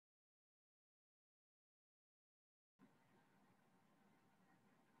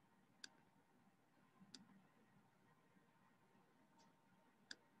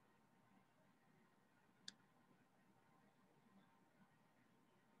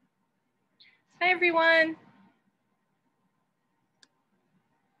Hi, everyone.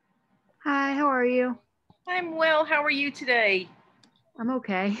 Hi, how are you? I'm well. How are you today? I'm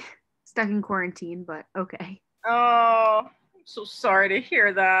okay. Stuck in quarantine, but okay. Oh, I'm so sorry to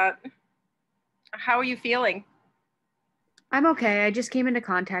hear that. How are you feeling? I'm okay. I just came into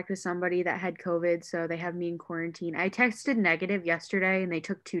contact with somebody that had COVID, so they have me in quarantine. I tested negative yesterday and they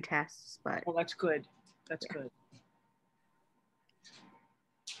took two tests, but Well, that's good. That's yeah. good.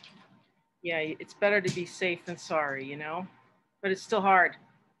 Yeah, it's better to be safe than sorry, but it's still hard.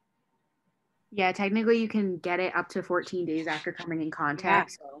 Yeah, technically you can get it up to 14 days after coming in Yeah,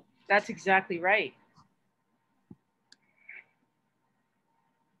 contact, so that's exactly right.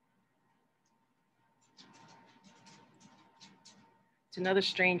 It's another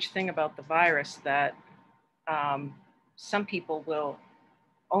strange thing about the virus that um, some people will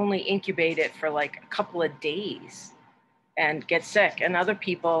only incubate it for like a couple of days and get sick, and other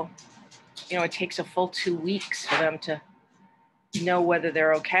people, it takes a full 2 weeks for them to know whether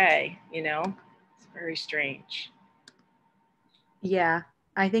they're okay. It's very strange. yeah.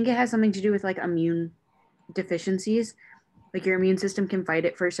 I think it has something to do with like immune deficiencies. Like your immune system can fight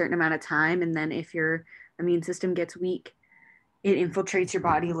it for a certain amount of time, and then if your immune system gets weak, it infiltrates your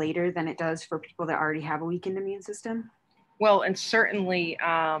body later than it does for people that already have a weakened immune system. Well, and certainly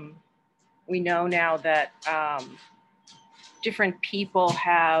we know now that different people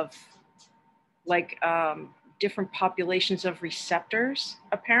have like different populations of receptors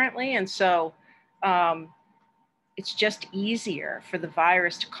apparently, and so um, it's just easier for the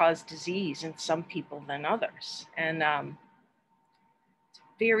virus to cause disease in some people than others, and it's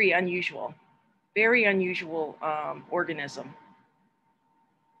very unusual organism.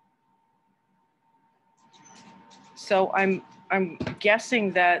 So I'm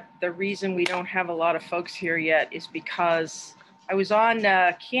guessing that the reason we don't have a lot of folks here yet is because I was on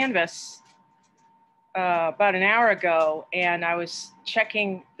Canvas about an hour ago, and I was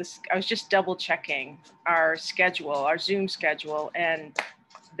checking this. I was just double checking our schedule, our Zoom schedule, and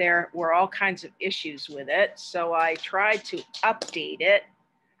there were all kinds of issues with it. So I tried to update it,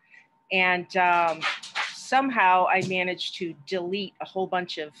 and somehow I managed to delete a whole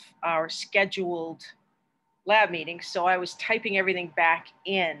bunch of our scheduled lab meetings. So I was typing everything back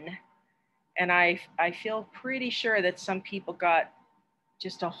in, and I feel pretty sure that some people got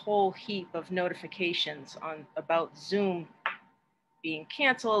just a whole heap of notifications on about Zoom being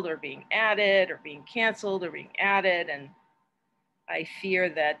canceled or being added or being canceled or being added, and I fear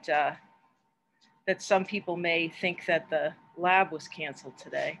that that some people may think that the lab was canceled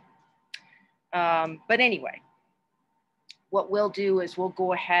today. But anyway, what we'll do is we'll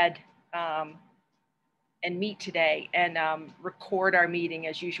go ahead and meet today and record our meeting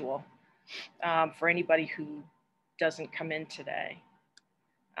as usual for anybody who doesn't come in today.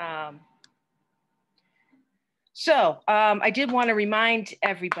 So I did want to remind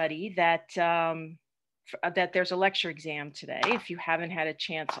everybody that that there's a lecture exam today. If you haven't had a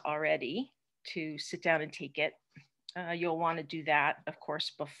chance already to sit down and take it, you'll want to do that, of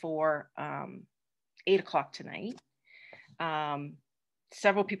course, before 8 o'clock tonight.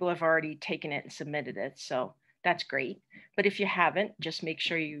 Several people have already taken it and submitted it, so that's great. But if you haven't, just make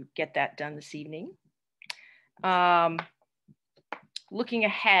sure you get that done this evening. Looking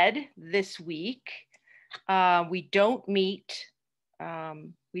ahead this week, we don't meet.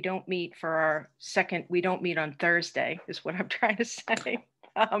 We don't meet for our second. We don't meet on Thursday, is what I'm trying to say.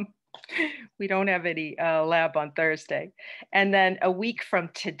 We don't have any lab on Thursday, and then a week from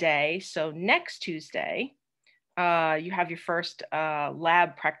today, so next Tuesday, you have your first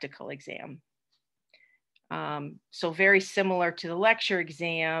lab practical exam. So very similar to the lecture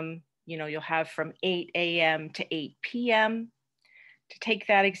exam, you'll have from 8 a.m. to 8 p.m. to take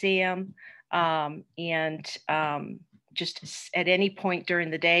that exam. Just at any point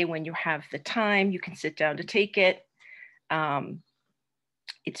during the day when you have the time, you can sit down to take it.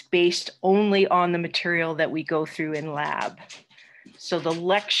 It's based only on the material that we go through in lab. So the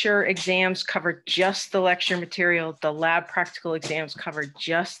lecture exams cover just the lecture material. The lab practical exams cover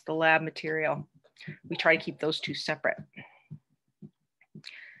just the lab material. We try to keep those two separate.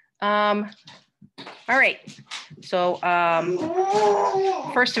 All right. So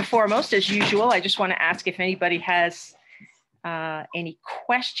first and foremost, as usual, I just want to ask if anybody has any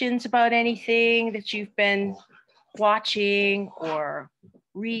questions about anything that you've been watching or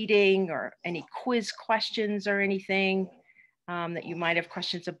reading, or any quiz questions or anything that you might have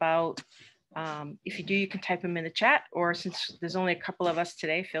questions about. If you do, you can type them in the chat, or since there's only a couple of us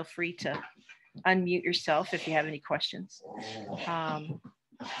today, feel free to unmute yourself if you have any questions.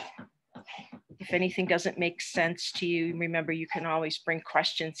 If anything doesn't make sense to you, remember you can always bring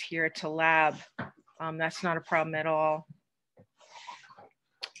questions here to lab. That's not a problem at all.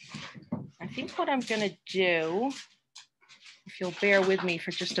 I think what I'm gonna do, if you'll bear with me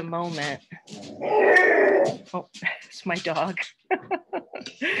for just a moment. Oh, it's my dog.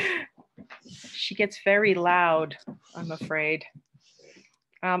 She gets very loud, I'm afraid.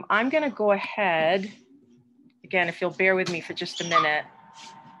 I'm gonna go ahead, again, if you'll bear with me for just a minute.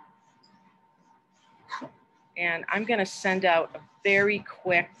 And I'm gonna send out a very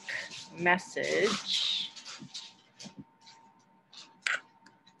quick message.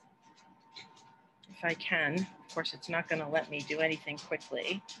 If I can. Of course, it's not gonna let me do anything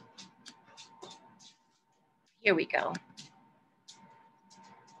quickly. Here we go.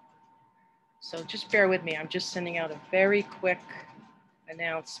 So just bear with me. I'm just sending out a very quick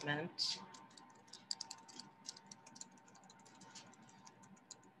announcement.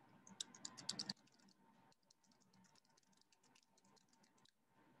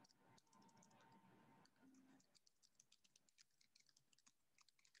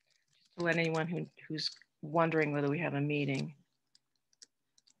 To let anyone who's wondering whether we have a meeting.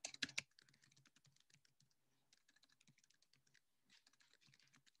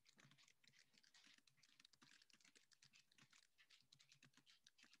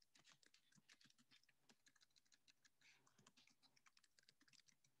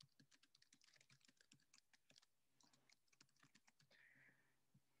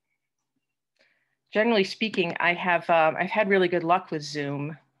 Generally speaking, I've had really good luck with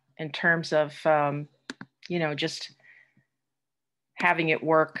Zoom in terms of, you know, just having it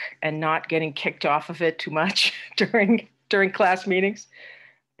work and not getting kicked off of it too much during class meetings.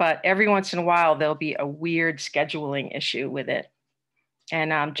 But every once in a while, there'll be a weird scheduling issue with it.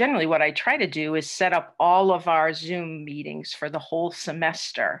 And generally what I try to do is set up all of our Zoom meetings for the whole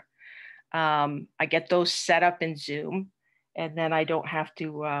semester. I get those set up in Zoom, and then I don't have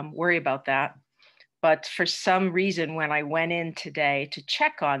to worry about that. But for some reason, when I went in today to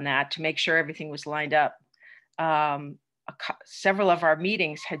check on that, to make sure everything was lined up, several of our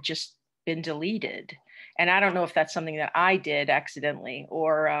meetings had just been deleted. And I don't know if that's something that I did accidentally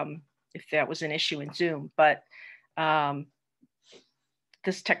or if that was an issue in Zoom. But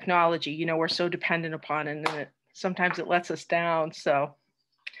this technology, you know, we're so dependent upon it, and sometimes it lets us down. So,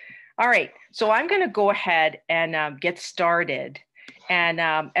 all right. So I'm going to go ahead and get started. And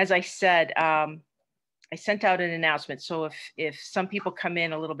as I said, I sent out an announcement. So if some people come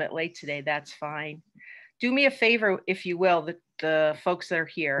in a little bit late today, that's fine. Do me a favor, if you will, the folks that are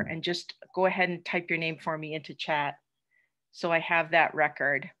here, and just go ahead and type your name for me into chat so I have that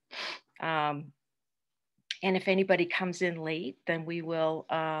record. And if anybody comes in late, then we will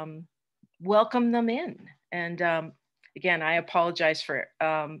welcome them in. And again, I apologize for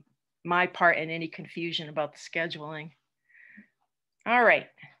my part and any confusion about the scheduling. All right.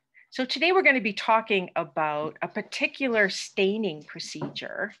 So today we're going to be talking about a particular staining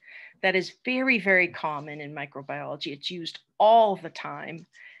procedure that is very, very common in microbiology. It's used all the time,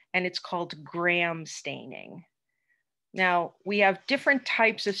 and it's called gram staining. Now, we have different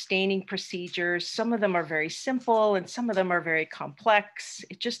types of staining procedures. Some of them are very simple, and some of them are very complex.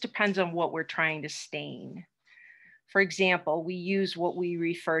 It just depends on what we're trying to stain. For example, we use what we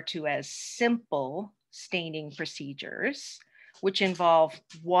refer to as simple staining procedures, which involve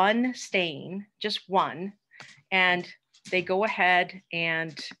one stain, just one, and they go ahead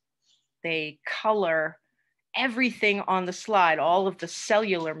and they color everything on the slide, all of the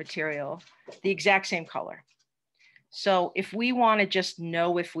cellular material, the exact same color. So if we want to just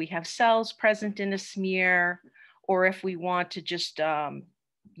know if we have cells present in a smear, or if we want to just,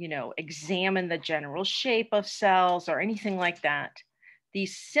 you know, examine the general shape of cells or anything like that,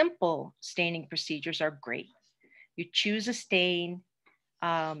 these simple staining procedures are great. You choose a stain,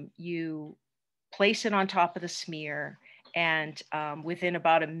 you place it on top of the smear, and within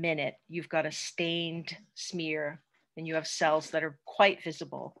about a minute, you've got a stained smear, and you have cells that are quite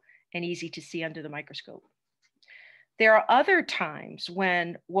visible and easy to see under the microscope. There are other times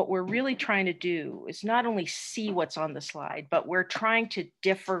when what we're really trying to do is not only see what's on the slide, but we're trying to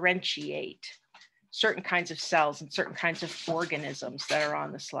differentiate certain kinds of cells and certain kinds of organisms that are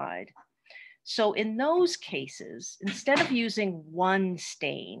on the slide. So in those cases, instead of using one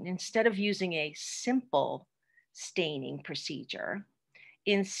stain, instead of using a simple staining procedure,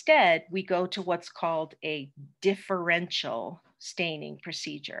 instead we go to what's called a differential staining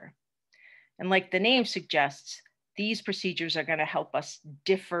procedure. And like the name suggests, these procedures are going to help us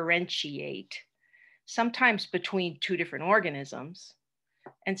differentiate, sometimes between two different organisms,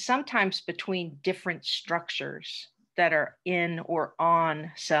 and sometimes between different structures that are in or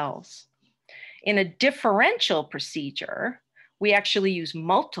on cells. In a differential procedure, we actually use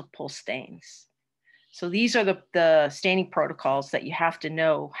multiple stains. So these are the staining protocols that you have to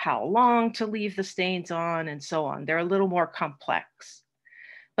know how long to leave the stains on and so on. They're a little more complex.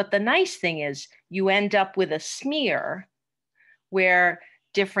 But the nice thing is you end up with a smear where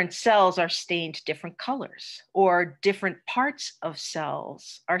different cells are stained different colors, or different parts of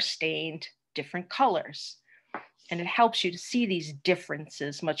cells are stained different colors. And it helps you to see these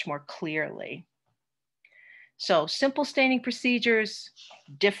differences much more clearly. So simple staining procedures,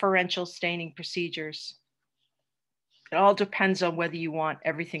 differential staining procedures. It all depends on whether you want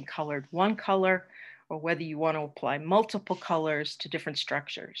everything colored one color or whether you want to apply multiple colors to different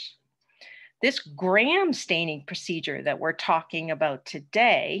structures. This Gram staining procedure that we're talking about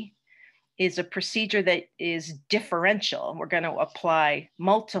today is a procedure that is differential. We're going to apply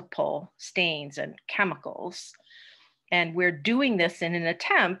multiple stains and chemicals. And we're doing this in an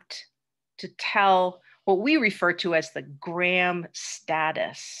attempt to tell what we refer to as the Gram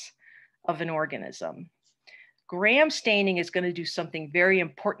status of an organism. Gram staining is going to do something very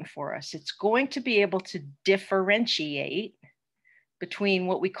important for us. It's going to be able to differentiate between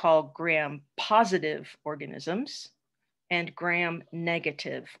what we call Gram positive organisms and Gram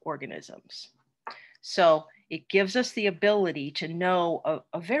negative organisms. So it gives us the ability to know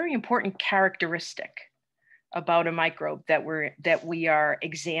a very important characteristic about a microbe that we are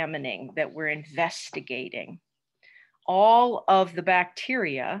examining, that we're investigating. All of the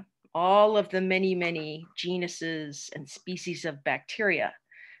bacteria, all of the many genuses and species of bacteria,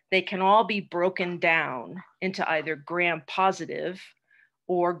 they can all be broken down into either Gram positive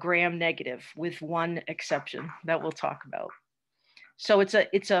or Gram negative, with one exception that we'll talk about. So it's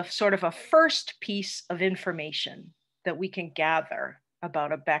a sort of a first piece of information that we can gather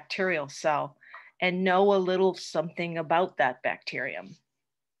about a bacterial cell and know a little something about that bacterium.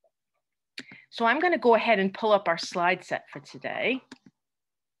 So I'm going to go ahead and pull up our slide set for today.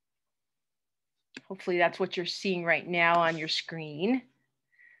 Hopefully that's what you're seeing right now on your screen.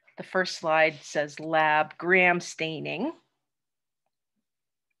 The first slide says lab Gram staining.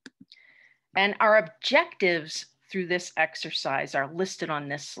 And our objectives through this exercise are listed on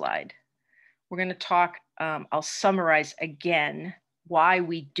this slide. We're going to talk, I'll summarize again why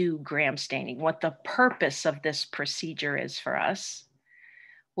we do Gram staining, what the purpose of this procedure is for us.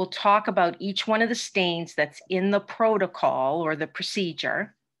 We'll talk about each one of the stains that's in the protocol or the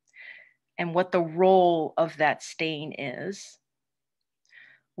procedure and what the role of that stain is.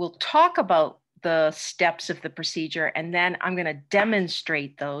 We'll talk about the steps of the procedure, and then I'm going to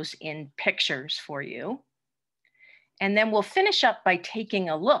demonstrate those in pictures for you. And then we'll finish up by taking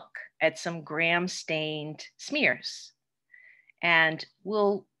a look at some Gram stained smears. And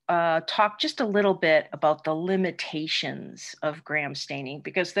we'll talk just a little bit about the limitations of Gram staining,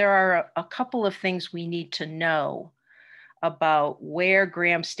 because there are a couple of things we need to know about where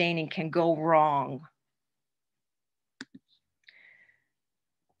Gram staining can go wrong.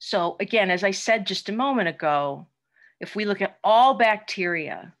 So again, as I said just a moment ago, if we look at all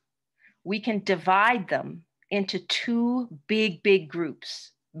bacteria, we can divide them into two big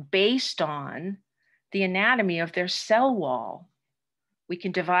groups based on the anatomy of their cell wall. We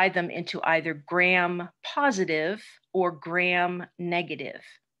can divide them into either Gram positive or Gram negative.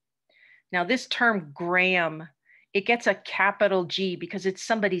 Now this term Gram, it gets a capital G because it's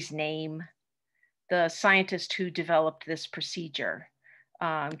somebody's name. The scientist who developed this procedure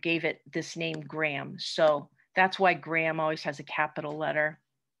gave it this name Gram. So that's why Gram always has a capital letter.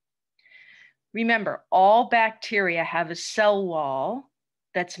 Remember, all bacteria have a cell wall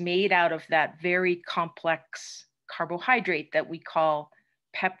that's made out of that very complex carbohydrate that we call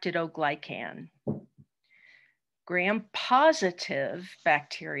peptidoglycan. Gram positive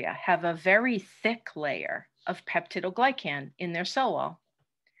bacteria have a very thick layer of peptidoglycan in their cell wall.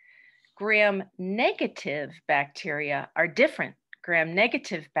 Gram negative bacteria are different. Gram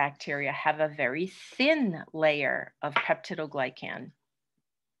negative bacteria have a very thin layer of peptidoglycan.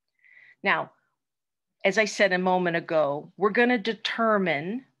 Now, as I said a moment ago, we're going to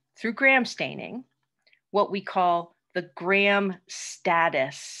determine through Gram staining what we call the Gram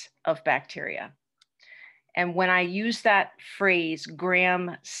status of bacteria. And when I use that phrase,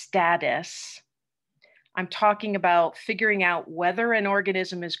 Gram status, I'm talking about figuring out whether an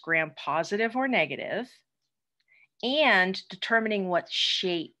organism is Gram positive or negative, and determining what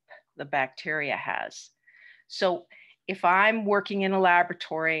shape the bacteria has. So if I'm working in a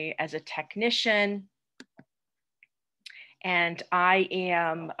laboratory as a technician, and I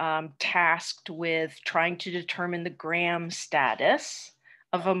am tasked with trying to determine the Gram status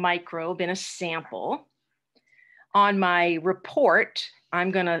of a microbe in a sample, on my report,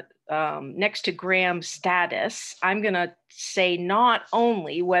 I'm going to next to gram status, I'm going to say not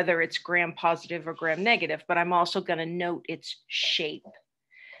only whether it's gram positive or gram negative, but I'm also going to note its shape.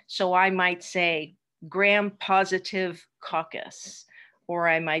 So I might say gram positive caucus, or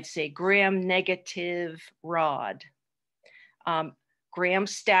I might say gram negative rod. Gram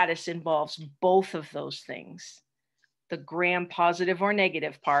status involves both of those things, the gram positive or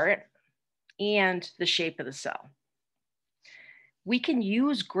negative part and the shape of the cell. We can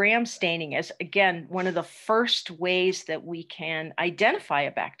use gram staining as, again, one of the first ways that we can identify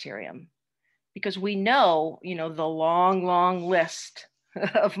a bacterium, because we know, the long list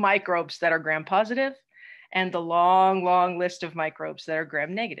of microbes that are gram positive and the long list of microbes that are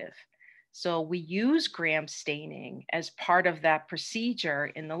gram negative. So we use gram staining as part of that procedure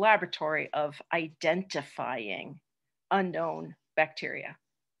in the laboratory of identifying unknown bacteria.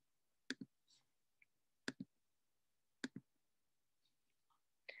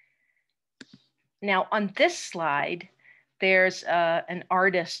 Now on this slide, there's an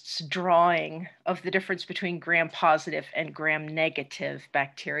artist's drawing of the difference between gram positive and gram negative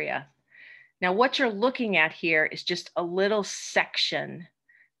bacteria. Now what you're looking at here is just a little section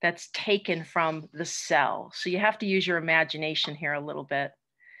that's taken from the cell. So you have to use your imagination here a little bit.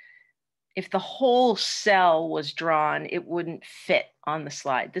 If the whole cell was drawn, it wouldn't fit on the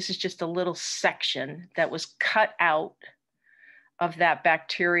slide. This is just a little section that was cut out of that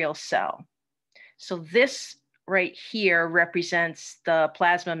bacterial cell. So this right here represents the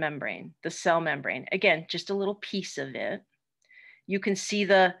plasma membrane, the cell membrane. Again, just a little piece of it. You can see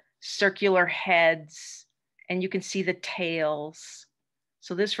the circular heads and you can see the tails.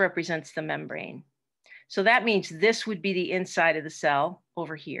 So this represents the membrane. So that means this would be the inside of the cell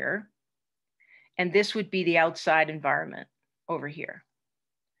over here. And this would be the outside environment over here.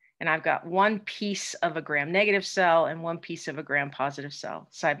 And I've got one piece of a gram negative cell and one piece of a gram positive cell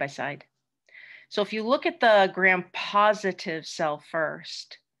side by side. So if you look at the gram positive cell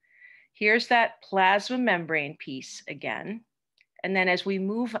first, here's that plasma membrane piece again. And then as we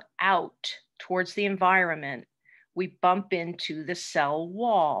move out towards the environment, we bump into the cell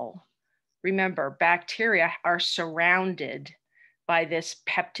wall. Remember, bacteria are surrounded by this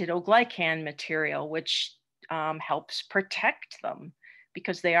peptidoglycan material, which helps protect them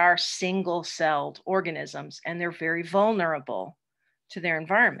because they are single-celled organisms and they're very vulnerable to their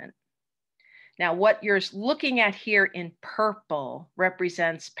environment. Now, what you're looking at here in purple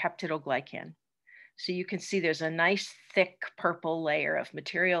represents peptidoglycan. So you can see there's a nice thick purple layer of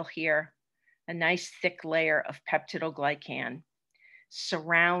material here, a nice thick layer of peptidoglycan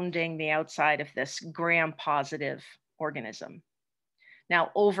surrounding the outside of this gram-positive organism.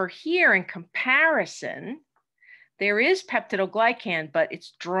 Now, over here in comparison, there is peptidoglycan, but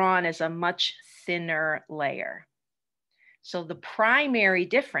it's drawn as a much thinner layer. So the primary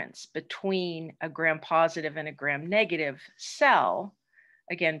difference between a gram-positive and a gram-negative cell,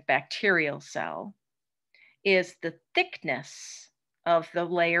 again, bacterial cell, is the thickness of the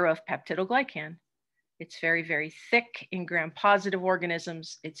layer of peptidoglycan. It's very, very thick in gram-positive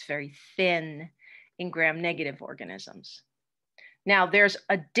organisms. It's very thin in gram-negative organisms. Now, there's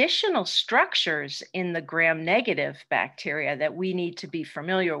additional structures in the gram-negative bacteria that we need to be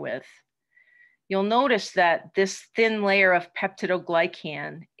familiar with. You'll notice that this thin layer of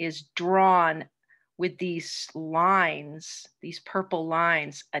peptidoglycan is drawn with these lines, these purple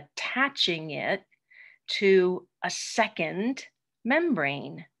lines, attaching it to a second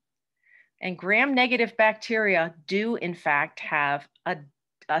membrane. And gram-negative bacteria do, in fact, have a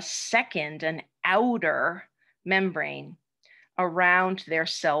second, an outer membrane around their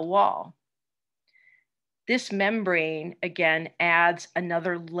cell wall. This membrane, again, adds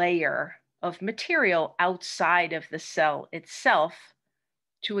another layer of material outside of the cell itself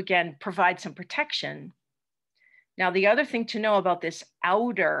to, again, provide some protection. Now, the other thing to know about this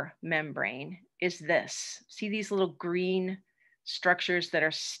outer membrane is this. See these little green structures that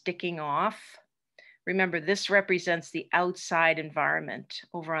are sticking off? Remember, this represents the outside environment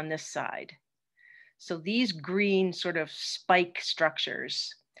over on this side. So these green sort of spike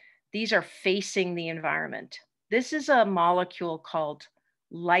structures, these are facing the environment. This is a molecule called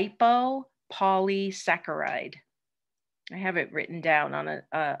lipopolysaccharide. I have it written down on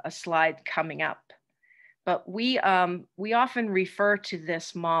a slide coming up. But we often refer to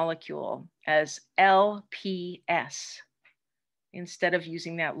this molecule as LPS instead of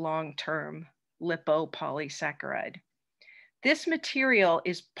using that long term lipopolysaccharide. This material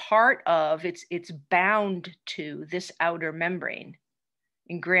is part of, it's bound to this outer membrane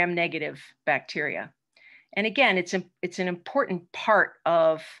in gram-negative bacteria. And again, it's an important part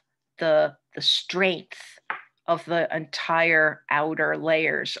of the strength of the entire outer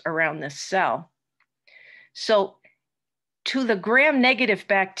layers around this cell. So to the gram-negative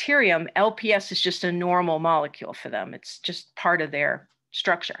bacterium, LPS is just a normal molecule for them. It's just part of their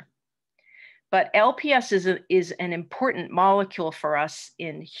structure. But LPS is an important molecule for us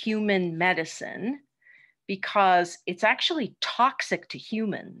in human medicine because it's actually toxic to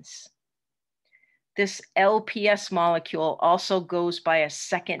humans. This LPS molecule also goes by a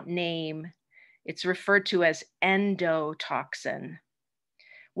second name. It's referred to as endotoxin.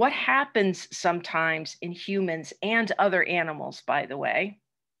 What happens sometimes in humans and other animals, by the way,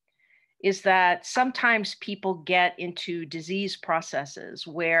 is that sometimes people get into disease processes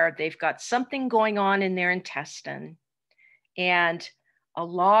where they've got something going on in their intestine and a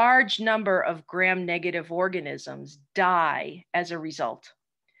large number of gram-negative organisms die as a result.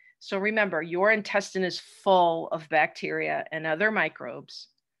 So remember, your intestine is full of bacteria and other microbes.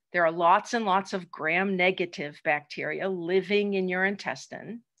 There are lots and lots of gram-negative bacteria living in your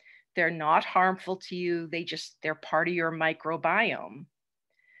intestine. They're not harmful to you. They're part of your microbiome.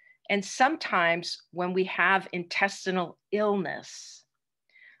 And sometimes when we have intestinal illness,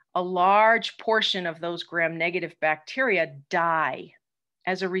 a large portion of those gram-negative bacteria die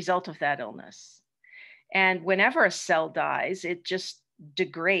as a result of that illness. And whenever a cell dies, it just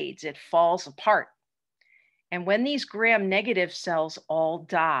degrades, it falls apart. And when these gram-negative cells all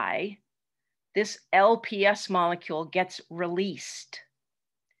die, this LPS molecule gets released.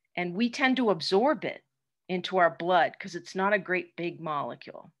 And we tend to absorb it into our blood because it's not a great big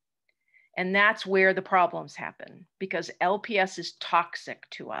molecule. And that's where the problems happen because LPS is toxic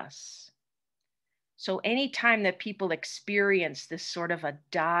to us. So anytime that people experience this sort of a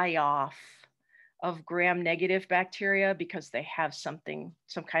die-off of gram-negative bacteria because they have some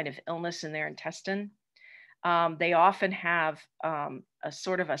kind of illness in their intestine, they often have a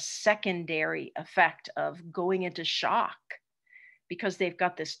sort of a secondary effect of going into shock because they've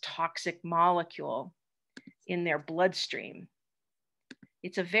got this toxic molecule in their bloodstream.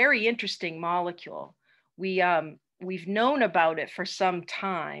 It's a very interesting molecule. We've known about it for some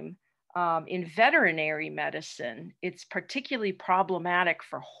time. In veterinary medicine, it's particularly problematic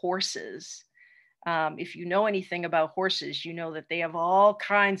for horses. If you know anything about horses, you know that they have all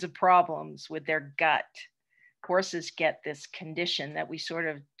kinds of problems with their gut. Horses get this condition that we sort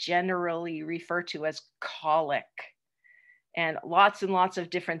of generally refer to as colic. And lots of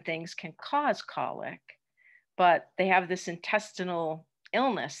different things can cause colic, but they have this intestinal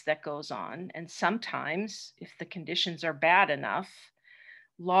illness that goes on. And sometimes, if the conditions are bad enough,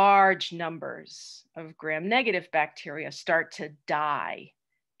 large numbers of gram-negative bacteria start to die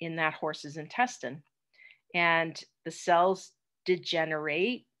in that horse's intestine. And the cells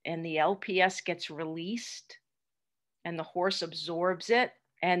degenerate and the LPS gets released and the horse absorbs it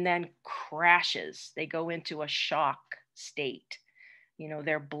and then crashes. They go into a shock state. You know,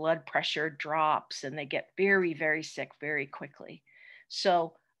 their blood pressure drops and they get very, very sick very quickly.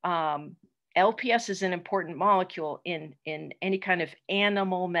 So LPS is an important molecule in any kind of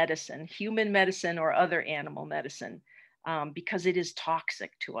animal medicine, human medicine or other animal medicine, because it is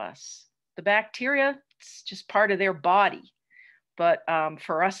toxic to us. The bacteria, it's just part of their body, but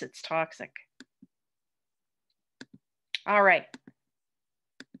for us, it's toxic. All right.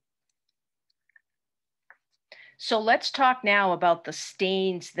 So let's talk now about the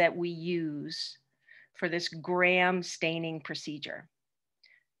stains that we use for this gram staining procedure.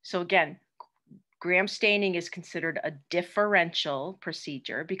 So again, gram staining is considered a differential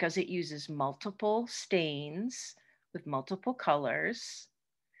procedure because it uses multiple stains with multiple colors.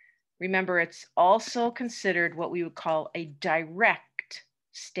 Remember, it's also considered what we would call a direct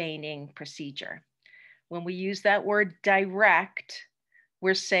staining procedure. When we use that word direct,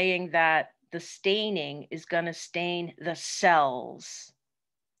 we're saying that the staining is going to stain the cells.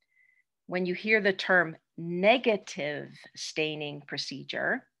 When you hear the term negative staining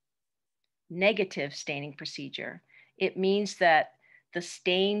procedure, it means that the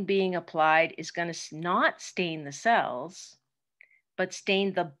stain being applied is going to not stain the cells, but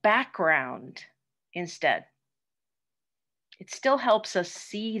stain the background instead. It still helps us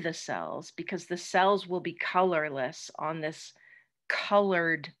see the cells because the cells will be colorless on this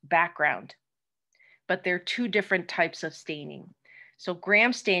colored background. But there are two different types of staining. So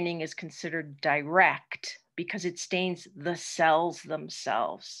gram staining is considered direct because it stains the cells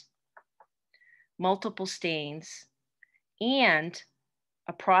themselves. Multiple stains and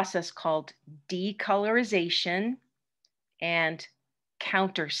a process called decolorization and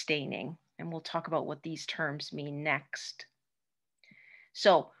counterstaining. And we'll talk about what these terms mean next.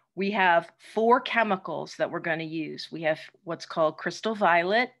 So we have 4 chemicals that we're going to use. We have what's called crystal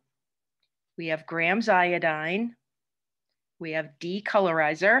violet. we have Graham's iodine, we have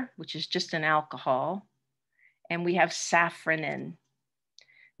decolorizer, which is just an alcohol, and we have safranin.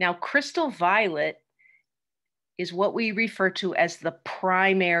 Now, crystal violet is what we refer to as the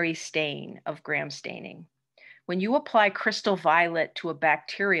primary stain of Gram staining. When you apply crystal violet to a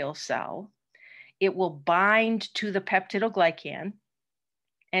bacterial cell, it will bind to the peptidoglycan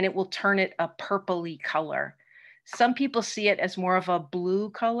and it will turn it a purpley color. Some people see it as more of a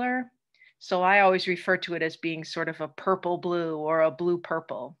blue color, so I always refer to it as being sort of a purple blue or a blue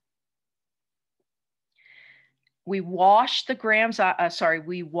purple. We wash the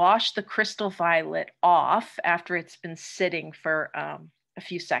crystal violet off after it's been sitting for a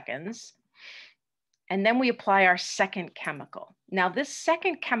few seconds. And then we apply our second chemical. Now, this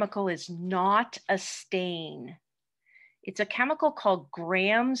second chemical is not a stain. It's a chemical called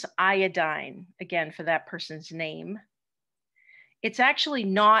Graham's iodine, again, for that person's name. It's actually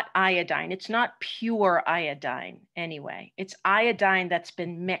not iodine. It's not pure iodine anyway. It's iodine that's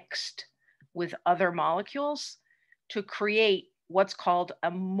been mixed with other molecules to create what's called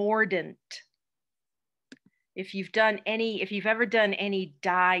a mordant. If you've ever done any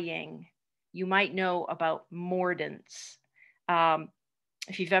dyeing, you might know about mordants.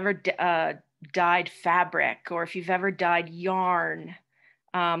 If you've ever dyed fabric, or if you've ever dyed yarn,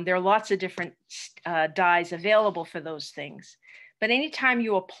 there are lots of different dyes available for those things. But anytime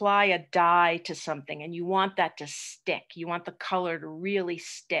you apply a dye to something and you want that to stick, you want the color to really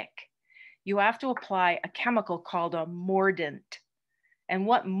stick, you have to apply a chemical called a mordant. And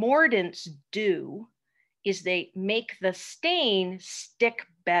what mordants do is they make the stain stick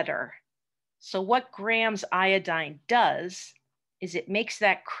better. So what Graham's iodine does is it makes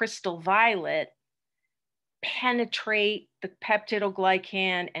that crystal violet penetrate the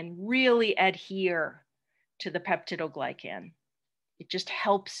peptidoglycan and really adhere to the peptidoglycan. It just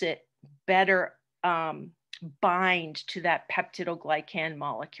helps it better bind to that peptidoglycan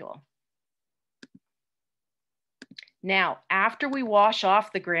molecule. Now, after we wash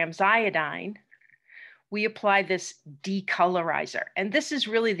off the Graham's iodine, we apply this decolorizer. And this is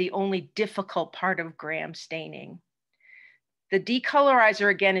really the only difficult part of Gram staining. The decolorizer,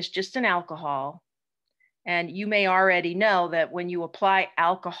 again, is just an alcohol. And you may already know that when you apply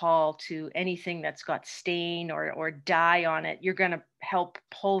alcohol to anything that's got stain or dye on it, you're going to help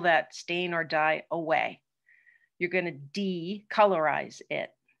pull that stain or dye away. You're going to decolorize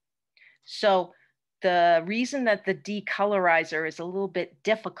it. So the reason that the decolorizer is a little bit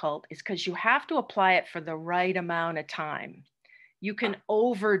difficult is because you have to apply it for the right amount of time. You can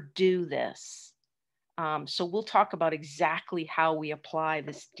overdo this. So we'll talk about exactly how we apply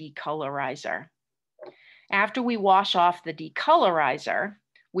this decolorizer. After we wash off the decolorizer,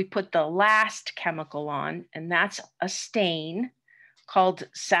 we put the last chemical on, and that's a stain called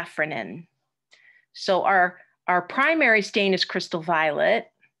safranin. So our primary stain is crystal violet,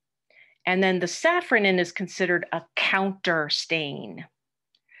 and then the safranin is considered a counter stain.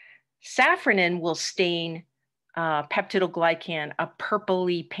 Safranin will stain peptidoglycan a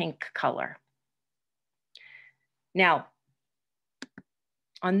purpley pink color. Now,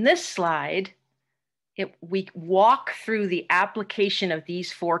 on this slide, we walk through the application of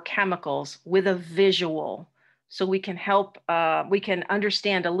these four chemicals with a visual, so we can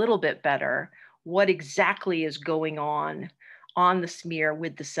understand a little bit better what exactly is going on the smear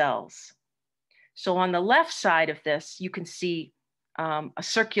with the cells. So on the left side of this, you can see a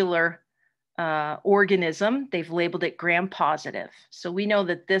circular organism. They've labeled it gram positive. So we know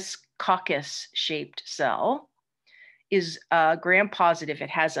that this coccus-shaped cell is gram positive. It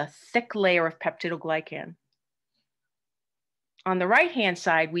has a thick layer of peptidoglycan. On the right-hand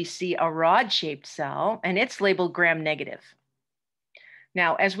side, we see a rod-shaped cell, and it's labeled gram negative.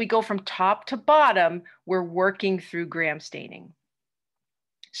 Now, as we go from top to bottom, we're working through gram staining.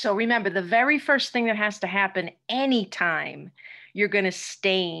 So remember, the very first thing that has to happen anytime you're going to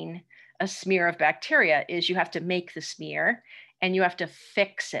stain a smear of bacteria is you have to make the smear and you have to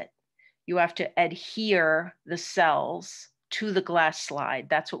fix it. You have to adhere the cells to the glass slide.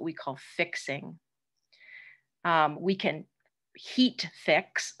 That's what we call fixing. We can heat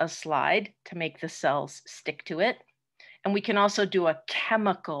fix a slide to make the cells stick to it. And we can also do a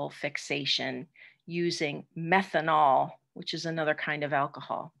chemical fixation using methanol, which is another kind of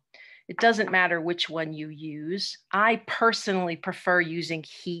alcohol. It doesn't matter which one you use. I personally prefer using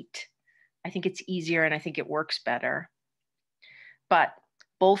heat. I think it's easier and I think it works better. But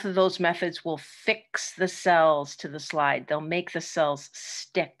both of those methods will fix the cells to the slide. They'll make the cells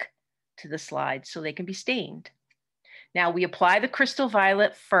stick to the slide so they can be stained. Now we apply the crystal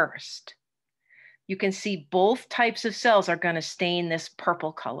violet first. You can see both types of cells are going to stain this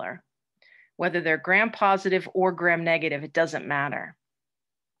purple color. whether they're gram-positive or gram-negative, it doesn't matter.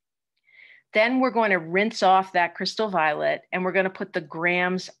 Then we're going to rinse off that crystal violet and we're going to put the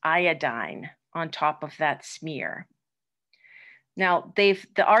grams iodine on top of that smear. Now, the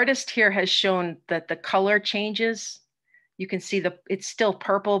artist here has shown that the color changes. You can see it's still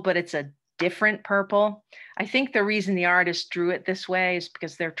purple, but it's a different purple. I think the reason the artist drew it this way is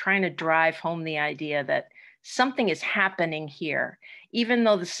because they're trying to drive home the idea that something is happening here, even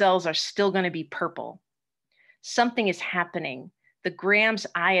though the cells are still going to be purple. Something is happening. The grams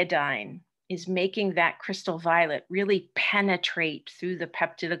iodine is making that crystal violet really penetrate through the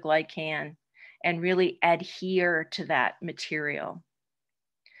peptidoglycan and really adhere to that material.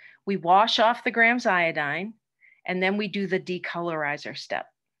 We wash off the grams iodine and then we do the decolorizer step.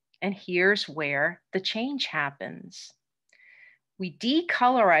 And here's where the change happens. We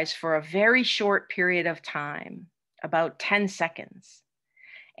decolorize for a very short period of time, about 10 seconds.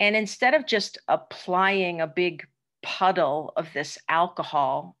 And instead of just applying a big puddle of this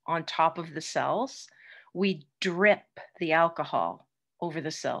alcohol on top of the cells, we drip the alcohol over the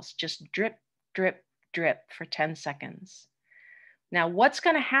cells, just drip, drip, drip for 10 seconds. Now, what's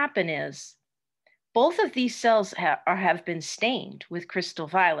going to happen is both of these cells have been stained with crystal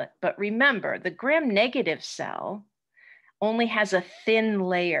violet, but remember, the gram-negative cell only has a thin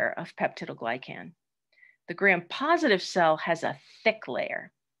layer of peptidoglycan. The gram-positive cell has a thick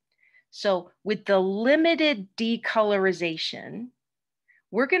layer. So with the limited decolorization,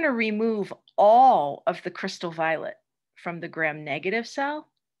 we're going to remove all of the crystal violet from the gram-negative cell.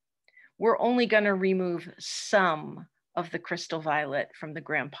 We're only going to remove some of the crystal violet from the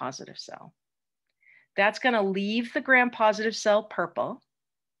gram-positive cell. That's going to leave the gram-positive cell purple,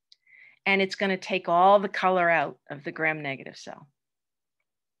 and it's going to take all the color out of the gram-negative cell.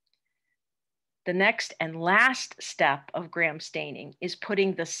 The next and last step of gram staining is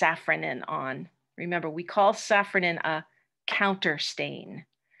putting the safranin on. Remember, we call safranin a counter stain.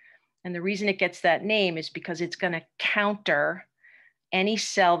 And the reason it gets that name is because it's going to counter any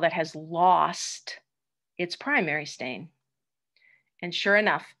cell that has lost its primary stain. And sure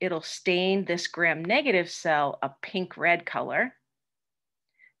enough, it'll stain this gram-negative cell a pink-red color,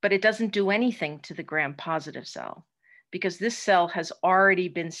 but it doesn't do anything to the gram-positive cell because this cell has already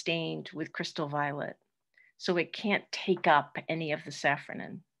been stained with crystal violet, so it can't take up any of the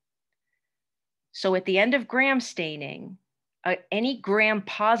safranin. So at the end of gram staining, any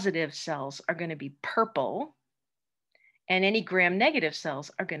gram-positive cells are going to be purple, and any gram-negative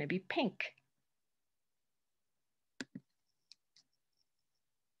cells are going to be pink.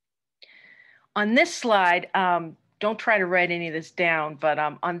 On this slide, don't try to write any of this down, but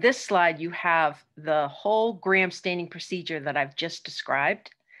on this slide, you have the whole gram staining procedure that I've just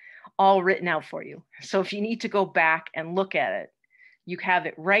described, all written out for you. So if you need to go back and look at it, you have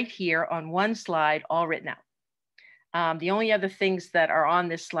it right here on one slide, all written out. The only other things that are on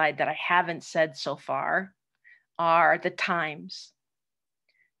this slide that I haven't said so far are the times.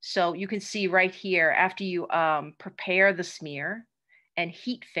 So you can see right here, after you prepare the smear and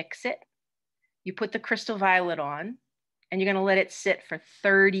heat fix it, you put the crystal violet on and you're going to let it sit for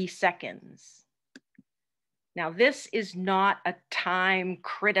 30 seconds. Now, this is not a time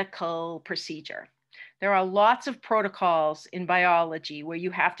critical procedure. There are lots of protocols in biology where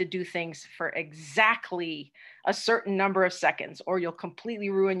you have to do things for exactly a certain number of seconds or you'll completely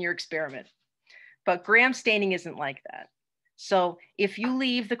ruin your experiment. But gram staining isn't like that. So if you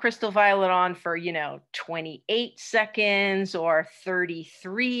leave the crystal violet on for, 28 seconds or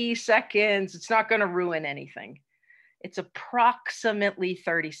 33 seconds, it's not going to ruin anything. It's approximately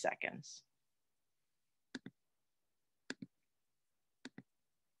 30 seconds.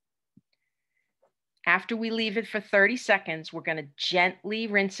 After we leave it for 30 seconds, we're going to gently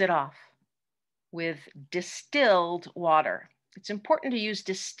rinse it off with distilled water. It's important to use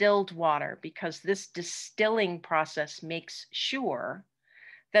distilled water because this distilling process makes sure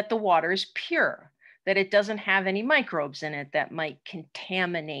that the water is pure, that it doesn't have any microbes in it that might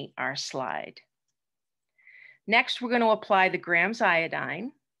contaminate our slide. Next, we're going to apply the grams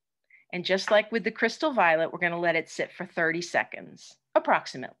iodine. And just like with the crystal violet, we're going to let it sit for 30 seconds,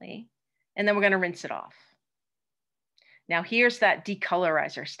 approximately. And then we're going to rinse it off. Now here's that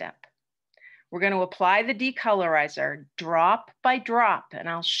decolorizer step. We're going to apply the decolorizer drop by drop, and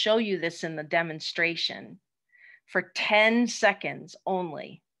I'll show you this in the demonstration, for 10 seconds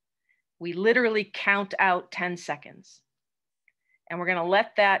only. We literally count out 10 seconds. And we're going to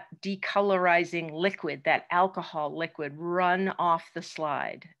let that decolorizing liquid, that alcohol liquid, run off the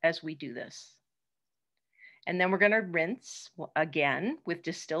slide as we do this. And then we're going to rinse again with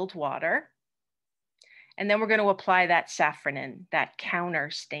distilled water. And then we're going to apply that safranin, that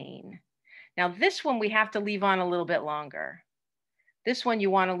counter stain. Now this one we have to leave on a little bit longer. This one you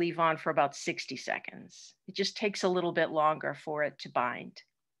want to leave on for about 60 seconds. It just takes a little bit longer for it to bind.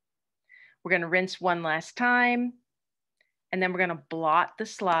 We're going to rinse one last time, and then we're going to blot the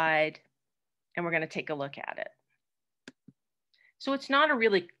slide, and we're going to take a look at it. So it's not a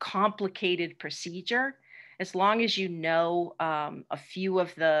really complicated procedure. As long as you know a few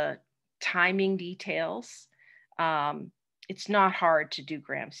of the timing details, it's not hard to do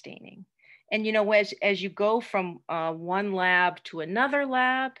gram staining. And you know, as you go from one lab to another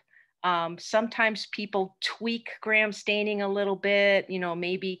lab, sometimes people tweak gram staining a little bit. You know,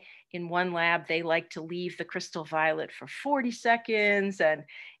 maybe in one lab, they like to leave the crystal violet for 40 seconds. And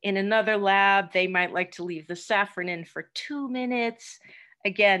in another lab, they might like to leave the saffron in for 2 minutes.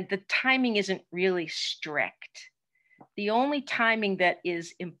 Again, the timing isn't really strict. The only timing that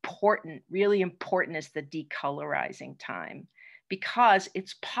is important, really important, is the decolorizing time, because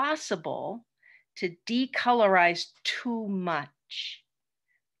it's possible to decolorize too much.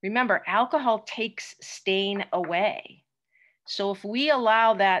 Remember, alcohol takes stain away. So if we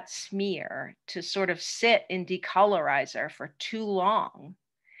allow that smear to sort of sit in decolorizer for too long,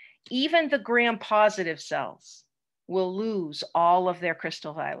 even the gram-positive cells will lose all of their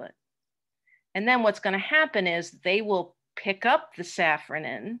crystal violet. And then what's going to happen is they will pick up the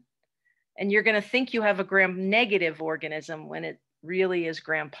saffronin, and you're going to think you have a gram-negative organism when it really is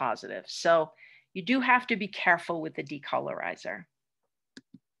gram-positive. So you do have to be careful with the decolorizer.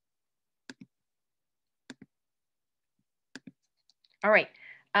 All right,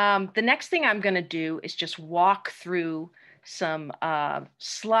 the next thing I'm going to do is just walk through some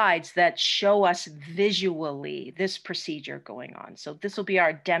slides that show us visually this procedure going on. So this will be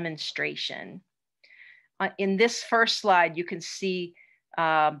our demonstration. In this first slide, you can see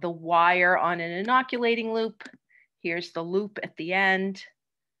the wire on an inoculating loop. Here's the loop at the end.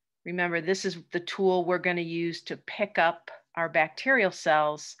 Remember, this is the tool we're going to use to pick up our bacterial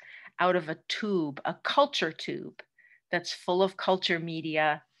cells out of a tube, a culture tube, that's full of culture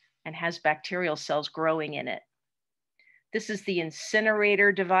media and has bacterial cells growing in it. This is the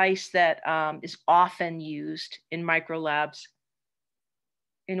incinerator device that is often used in microlabs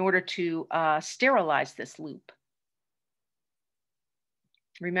in order to sterilize this loop.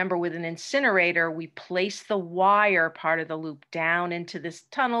 Remember, with an incinerator, we place the wire part of the loop down into this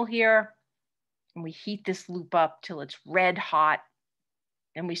tunnel here, and we heat this loop up till it's red hot,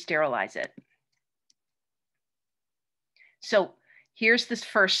 and we sterilize it. So here's this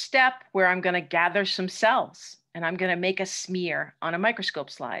first step where I'm going to gather some cells, and I'm going to make a smear on a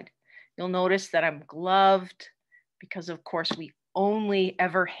microscope slide. You'll notice that I'm gloved because, of course, we only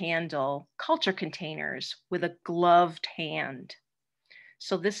ever handle culture containers with a gloved hand.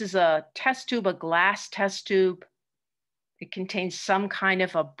 So this is a test tube, a glass test tube. It contains some kind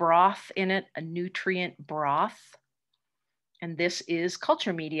of a broth in it, a nutrient broth. And this is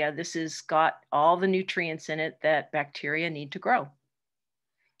culture media. This has got all the nutrients in it that bacteria need to grow.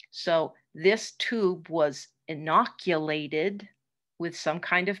 So this tube was inoculated with some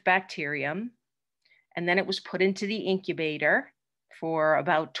kind of bacterium, and then it was put into the incubator for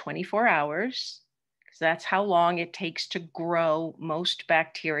about 24 hours, because that's how long it takes to grow most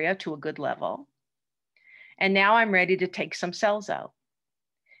bacteria to a good level. And now I'm ready to take some cells out.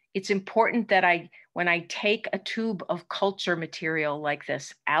 It's important that when I take a tube of culture material like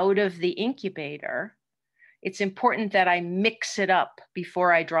this out of the incubator, it's important that I mix it up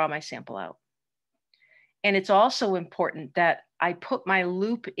before I draw my sample out. And it's also important that I put my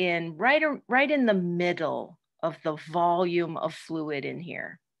loop in right in the middle of the volume of fluid in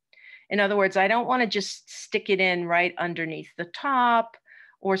here. In other words, I don't want to just stick it in right underneath the top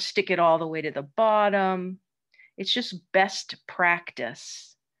or stick it all the way to the bottom. It's just best practice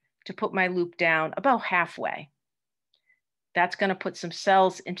to put my loop down about halfway. That's going to put some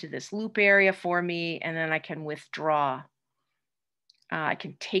cells into this loop area for me, and then I can withdraw. I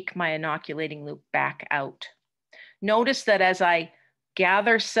can take my inoculating loop back out. Notice that as I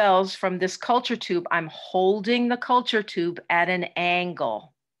gather cells from this culture tube, I'm holding the culture tube at an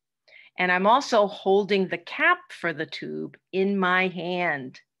angle. And I'm also holding the cap for the tube in my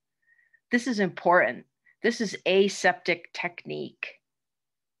hand. This is important. This is aseptic technique.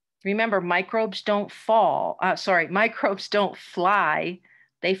 Remember, microbes don't microbes don't fly,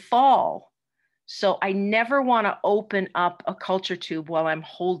 they fall. So I never want to open up a culture tube while I'm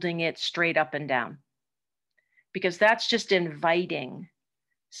holding it straight up and down, because that's just inviting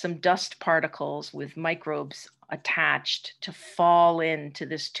some dust particles with microbes attached to fall into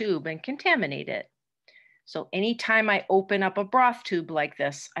this tube and contaminate it. So anytime I open up a broth tube like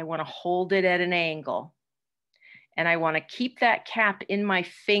this, I want to hold it at an angle. And I want to keep that cap in my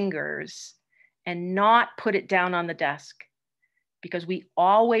fingers and not put it down on the desk, because we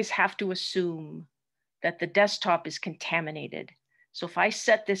always have to assume that the desktop is contaminated. So if I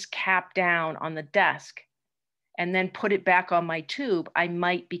set this cap down on the desk and then put it back on my tube, I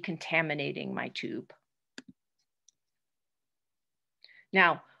might be contaminating my tube.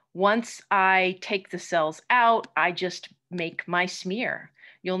 Now, once I take the cells out, I just make my smear.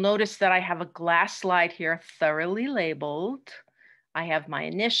 You'll notice that I have a glass slide here, thoroughly labeled. I have my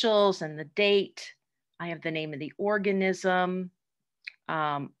initials and the date. I have the name of the organism.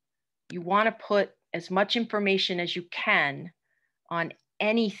 You want to put as much information as you can on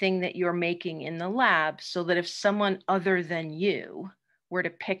anything that you're making in the lab, so that if someone other than you were to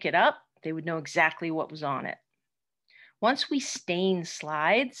pick it up, they would know exactly what was on it. Once we stain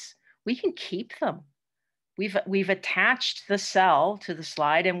slides, we can keep them. We've attached the cell to the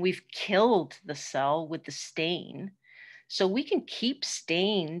slide and we've killed the cell with the stain. So we can keep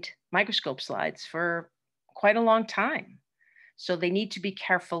stained microscope slides for quite a long time. So they need to be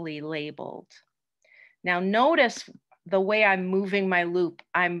carefully labeled. Now notice the way I'm moving my loop.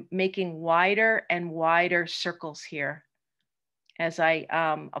 I'm making wider and wider circles here as I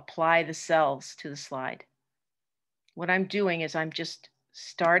apply the cells to the slide. What I'm doing is I'm just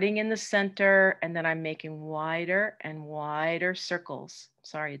starting in the center, and then I'm making wider and wider circles.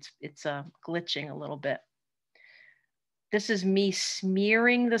 Sorry, it's glitching a little bit. This is me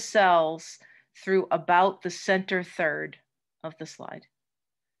smearing the cells through about the center third of the slide.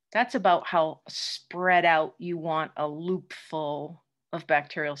 That's about how spread out you want a loop full of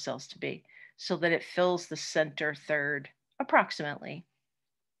bacterial cells to be, so that it fills the center third approximately.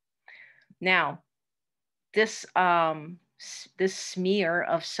 Now, this smear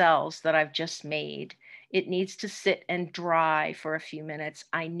of cells that I've just made, it needs to sit and dry for a few minutes.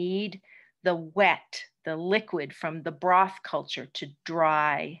 I need the wet, the liquid from the broth culture to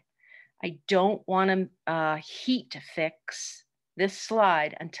dry. I don't want to heat fix this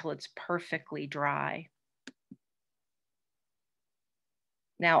slide until it's perfectly dry.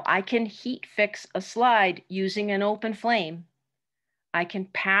 Now I can heat fix a slide using an open flame. I can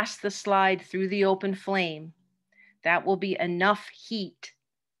pass the slide through the open flame. That will be enough heat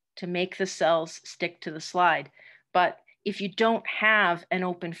to make the cells stick to the slide. But if you don't have an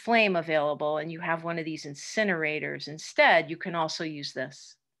open flame available and you have one of these incinerators instead, you can also use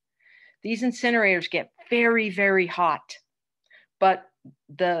this. These incinerators get very, very hot, but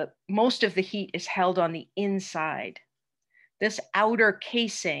most of the heat is held on the inside. This outer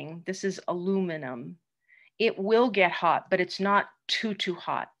casing, this is aluminum. It will get hot, but it's not too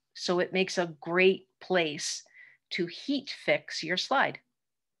hot. So it makes a great place to heat fix your slide.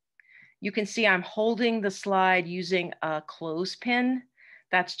 You can see I'm holding the slide using a clothespin.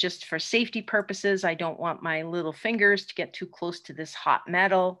 That's just for safety purposes. I don't want my little fingers to get too close to this hot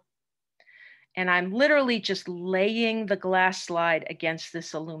metal. And I'm literally just laying the glass slide against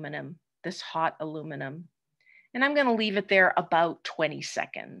this aluminum, this hot aluminum. And I'm going to leave it there about 20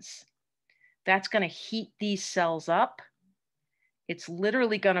 seconds. That's going to heat these cells up. It's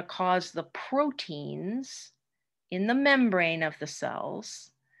literally going to cause the proteins in the membrane of the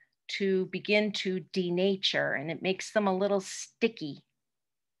cells to begin to denature, and it makes them a little sticky.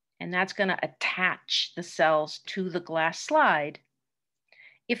 And that's going to attach the cells to the glass slide.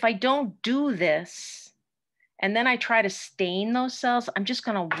 If I don't do this, and then I try to stain those cells, I'm just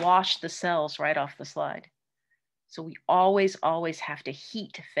going to wash the cells right off the slide. So we always have to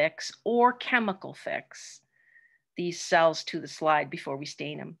heat fix or chemical fix these cells to the slide before we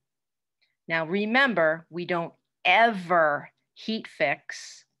stain them. Now remember, we don't ever heat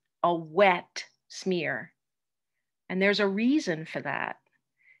fix a wet smear. And there's a reason for that.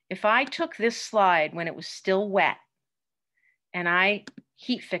 If I took this slide when it was still wet and I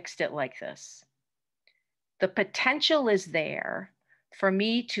heat fixed it like this, the potential is there for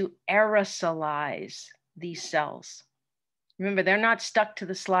me to aerosolize these cells. Remember, they're not stuck to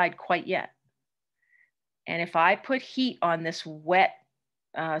the slide quite yet. And if I put heat on this wet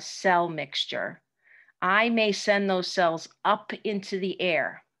cell mixture, I may send those cells up into the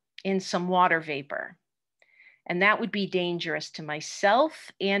air in some water vapor. And that would be dangerous to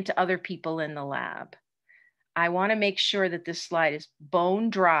myself and to other people in the lab. I want to make sure that this slide is bone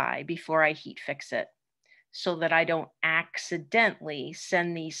dry before I heat fix it, so that I don't accidentally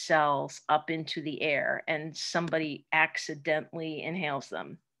send these cells up into the air and somebody accidentally inhales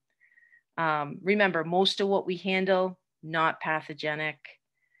them. Remember, most of what we handle, not pathogenic,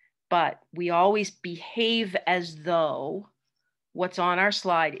 but we always behave as though what's on our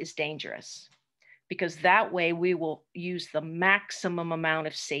slide is dangerous, because that way we will use the maximum amount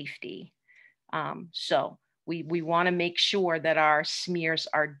of safety. So We want to make sure that our smears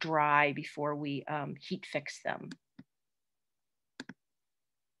are dry before we heat fix them.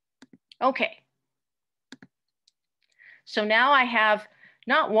 Okay. So now I have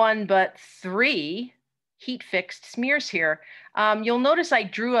not one, but 3 heat fixed smears here. You'll notice I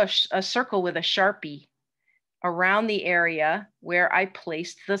drew a circle with a Sharpie around the area where I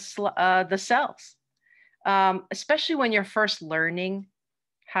placed the cells. Especially when you're first learning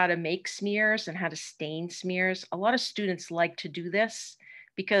how to make smears and how to stain smears. A lot of students like to do this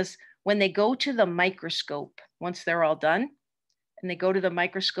because when they go to the microscope, once they're all done, and they go to the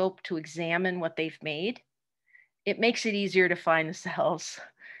microscope to examine what they've made, it makes it easier to find the cells.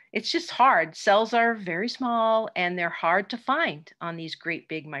 It's just hard. Cells are very small and they're hard to find on these great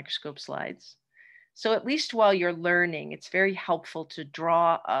big microscope slides. So at least while you're learning, it's very helpful to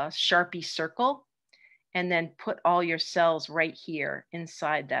draw a Sharpie circle and then put all your cells right here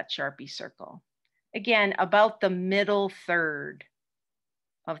inside that Sharpie circle. Again, about the middle third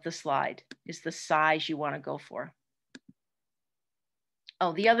of the slide is the size you want to go for.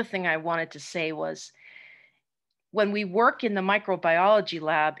 Oh, the other thing I wanted to say was when we work in the microbiology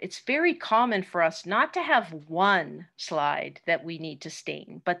lab, it's very common for us not to have one slide that we need to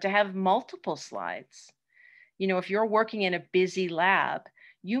stain, but to have multiple slides. You know, if you're working in a busy lab,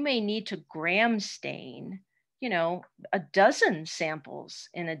 you may need to gram stain, you know, a dozen samples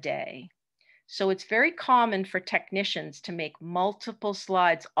in a day. So it's very common for technicians to make multiple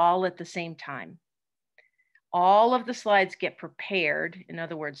slides all at the same time. All of the slides get prepared. In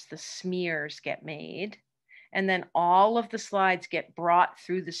other words, the smears get made. And then all of the slides get brought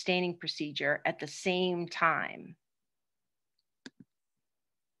through the staining procedure at the same time.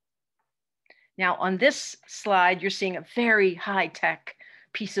 Now on this slide, you're seeing a very high-tech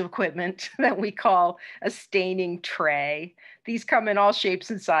piece of equipment that we call a staining tray. These come in all shapes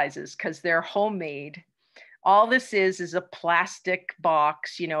and sizes because they're homemade. All this is a plastic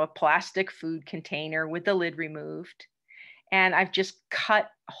box, you know, a plastic food container with the lid removed. And I've just cut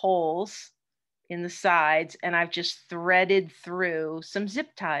holes in the sides and I've just threaded through some zip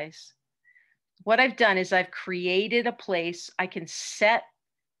ties. What I've done is I've created a place I can set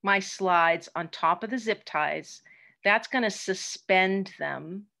my slides on top of the zip ties. That's going to suspend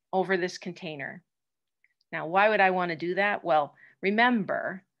them over this container. Now, why would I want to do that? Well,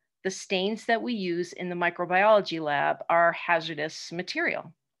 remember, the stains that we use in the microbiology lab are hazardous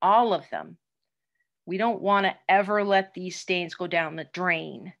material, all of them. We don't want to ever let these stains go down the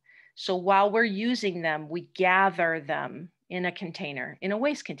drain. So while we're using them, we gather them in a container, in a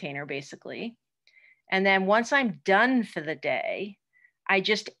waste container, basically. And then once I'm done for the day, I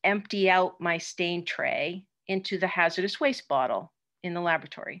just empty out my stain tray into the hazardous waste bottle in the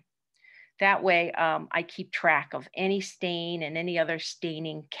laboratory. That way, I keep track of any stain and any other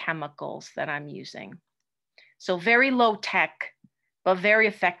staining chemicals that I'm using. So very low tech, but very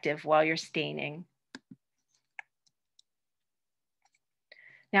effective while you're staining.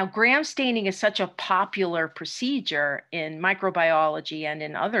 Now, gram staining is such a popular procedure in microbiology and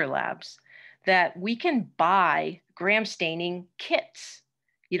in other labs that we can buy gram staining kits.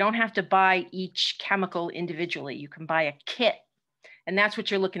 You don't have to buy each chemical individually. You can buy a kit. And that's what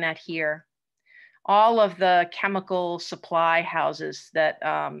you're looking at here. All of the chemical supply houses that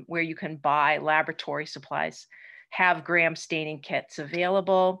where you can buy laboratory supplies have gram staining kits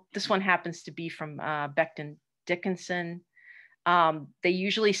available. This one happens to be from Becton Dickinson. They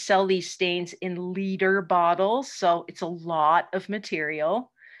usually sell these stains in liter bottles, so it's a lot of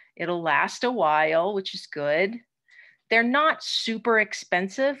material. It'll last a while, which is good. They're not super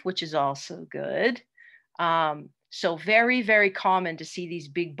expensive, which is also good. So very, very common to see these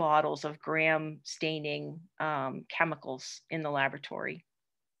big bottles of gram staining chemicals in the laboratory.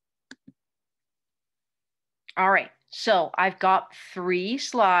 All right, so I've got 3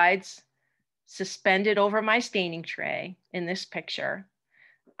 slides suspended over my staining tray in this picture.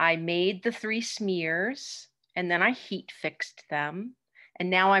 I made the 3 smears and then I heat fixed them. And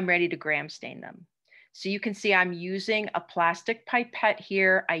now I'm ready to gram stain them. So you can see I'm using a plastic pipette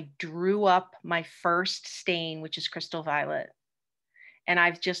here. I drew up my first stain, which is crystal violet. And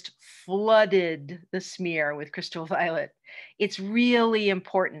I've just flooded the smear with crystal violet. It's really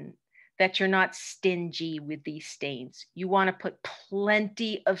important that you're not stingy with these stains. You want to put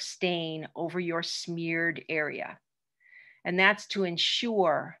plenty of stain over your smeared area. And that's to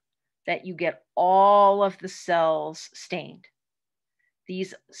ensure that you get all of the cells stained.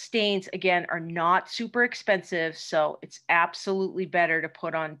 These stains, again, are not super expensive, so it's absolutely better to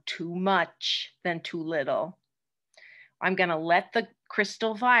put on too much than too little. I'm going to let the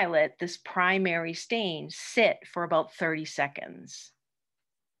crystal violet, this primary stain, sit for about 30 seconds.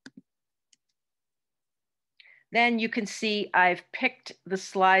 Then you can see I've picked the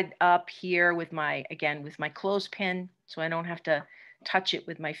slide up here with my, again, with my clothespin, so I don't have to touch it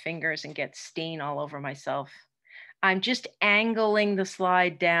with my fingers and get stain all over myself. I'm just angling the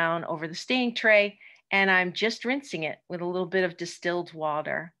slide down over the stain tray, and I'm just rinsing it with a little bit of distilled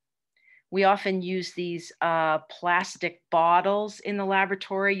water. We often use these plastic bottles in the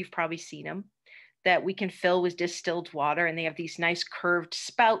laboratory. You've probably seen them, that we can fill with distilled water, and they have these nice curved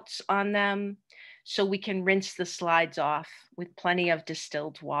spouts on them. So we can rinse the slides off with plenty of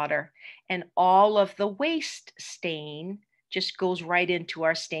distilled water. And all of the waste stain just goes right into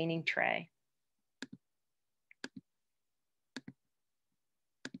our staining tray.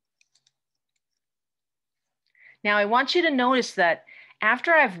 Now I want you to notice that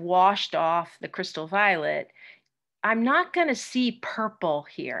after I've washed off the crystal violet, I'm not going to see purple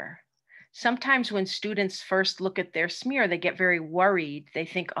here. Sometimes when students first look at their smear, they get very worried. They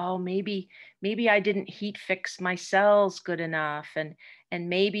think, oh, maybe I didn't heat fix my cells good enough, and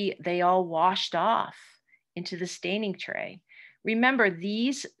maybe they all washed off into the staining tray. Remember,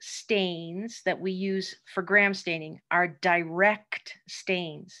 these stains that we use for gram staining are direct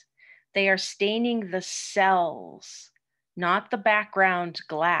stains. They are staining the cells, not the background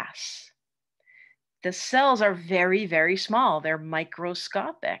glass. The cells are very, very small. They're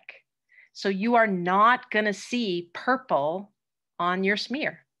microscopic. So you are not going to see purple on your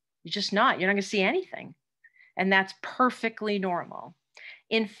smear. You're just not. You're not going to see anything. And that's perfectly normal.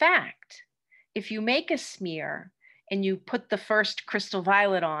 In fact, if you make a smear and you put the first crystal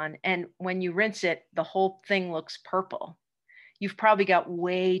violet on, and when you rinse it, the whole thing looks purple, you've probably got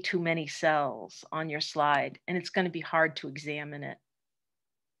way too many cells on your slide, and it's going to be hard to examine it.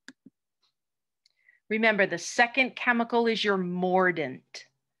 Remember, the second chemical is your mordant.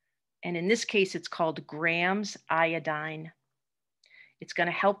 And in this case, it's called Graham's iodine. It's going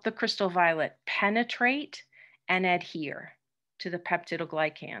to help the crystal violet penetrate and adhere to the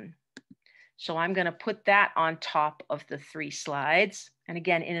peptidoglycan. So I'm going to put that on top of the 3 slides. And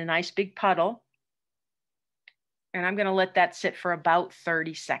again, in a nice big puddle. And I'm going to let that sit for about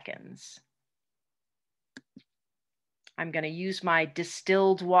 30 seconds. I'm going to use my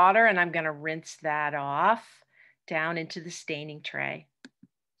distilled water, and I'm going to rinse that off down into the staining tray.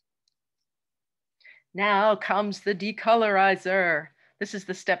 Now comes the decolorizer. This is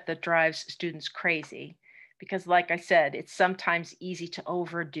the step that drives students crazy because, like I said, it's sometimes easy to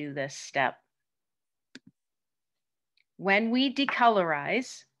overdo this step. When we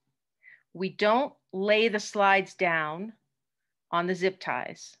decolorize, we don't lay the slides down on the zip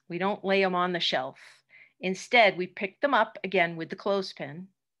ties. We don't lay them on the shelf. Instead, we pick them up again with the clothespin,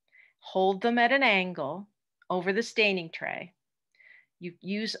 hold them at an angle over the staining tray. You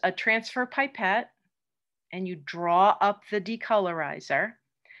use a transfer pipette and you draw up the decolorizer,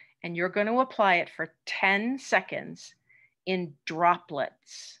 and you're going to apply it for 10 seconds in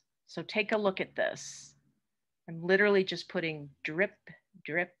droplets. So take a look at this. I'm literally just putting drip,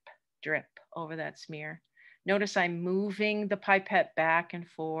 drip, drip over that smear. Notice I'm moving the pipette back and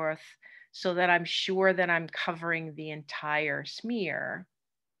forth so that I'm sure that I'm covering the entire smear,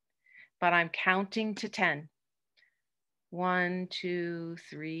 but I'm counting to 10. 1, 2,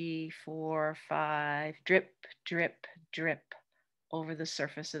 3, 4, 5, drip, drip, drip over the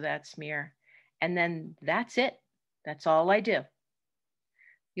surface of that smear. And then that's it. That's all I do.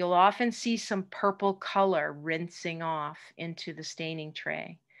 You'll often see some purple color rinsing off into the staining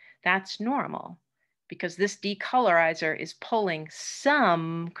tray. That's normal because this decolorizer is pulling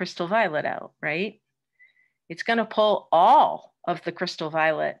some crystal violet out, right? It's going to pull all of the crystal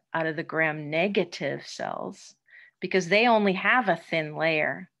violet out of the gram-negative cells because they only have a thin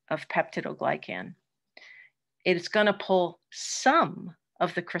layer of peptidoglycan. It's going to pull some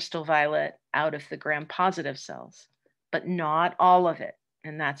of the crystal violet out of the gram-positive cells, but not all of it,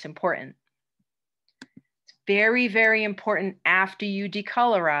 and that's important. It's very, very important after you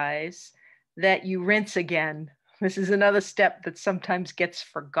decolorize that you rinse again. This is another step that sometimes gets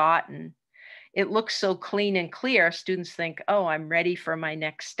forgotten. It looks so clean and clear, students think, oh, I'm ready for my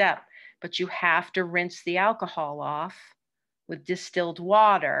next step. But you have to rinse the alcohol off with distilled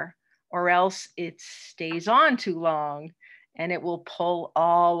water, or else it stays on too long and it will pull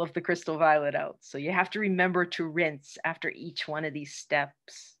all of the crystal violet out. So you have to remember to rinse after each one of these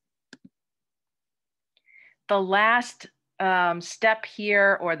steps. The last step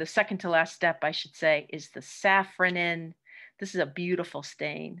here, or the second to last step, I should say, is the safranin. This is a beautiful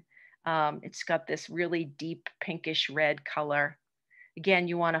stain. It's got this really deep pinkish red color. Again,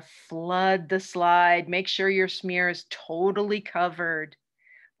 you want to flood the slide. Make sure your smear is totally covered.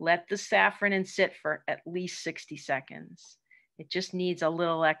 Let the safranin sit for at least 60 seconds. It just needs a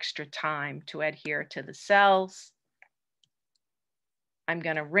little extra time to adhere to the cells. I'm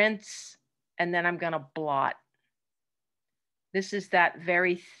going to rinse, and then I'm going to blot. This is that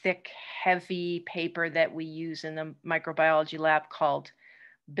very thick, heavy paper that we use in the microbiology lab called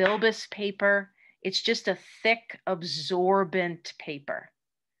bulbous paper. It's just a thick, absorbent paper.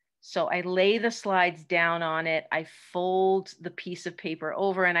 So I lay the slides down on it, I fold the piece of paper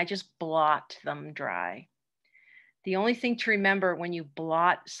over, and I just blot them dry. The only thing to remember when you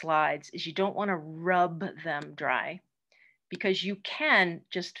blot slides is you don't want to rub them dry, because you can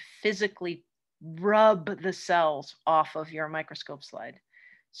just physically rub the cells off of your microscope slide.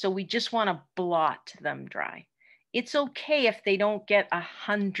 So we just want to blot them dry. It's okay if they don't get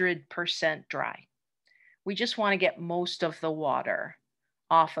 100% dry. We just want to get most of the water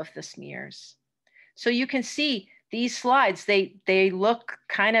off of the smears. So you can see these slides, they look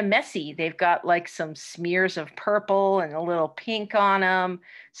kind of messy. They've got like some smears of purple and a little pink on them.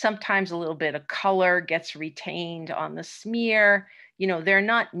 Sometimes a little bit of color gets retained on the smear. You know, they're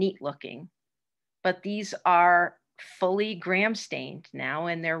not neat looking, but these are fully gram stained now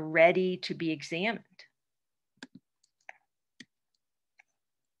and they're ready to be examined.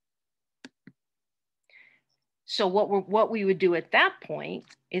 So what we would do at that point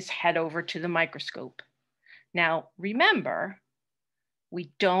is head over to the microscope. Now, remember,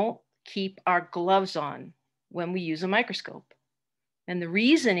 we don't keep our gloves on when we use a microscope. And the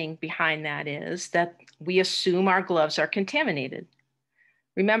reasoning behind that is that we assume our gloves are contaminated.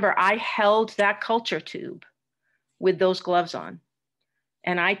 Remember, I held that culture tube with those gloves on,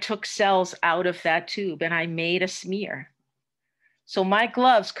 and I took cells out of that tube and I made a smear. So my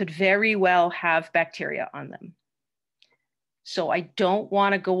gloves could very well have bacteria on them. So I don't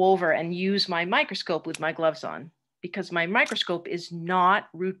want to go over and use my microscope with my gloves on, because my microscope is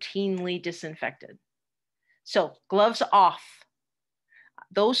not routinely disinfected. So gloves off.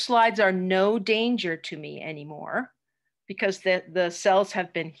 Those slides are no danger to me anymore because the cells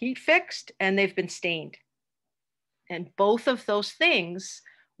have been heat fixed and they've been stained. And both of those things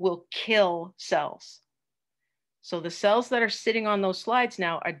will kill cells. So the cells that are sitting on those slides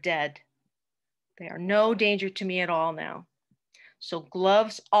now are dead. They are no danger to me at all now. So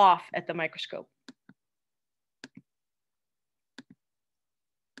gloves off at the microscope.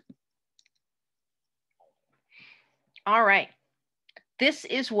 All right, this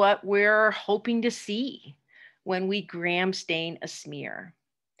is what we're hoping to see when we gram stain a smear.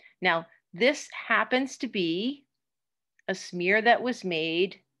 Now, this happens to be a smear that was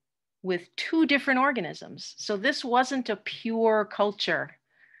made with 2 different organisms. So this wasn't a pure culture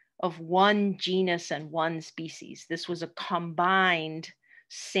of one genus and one species. This was a combined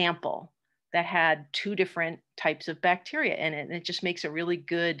sample that had 2 different types of bacteria in it. And it just makes a really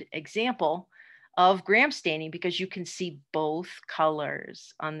good example of gram staining because you can see both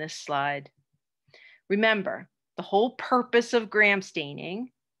colors on this slide. Remember, the whole purpose of gram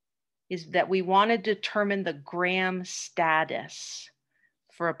staining is that we want to determine the gram status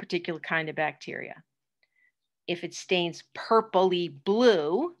for a particular kind of bacteria. If it stains purpley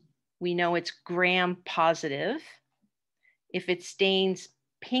blue, we know it's gram positive. If it stains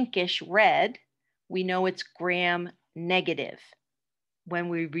pinkish red, we know it's gram negative. When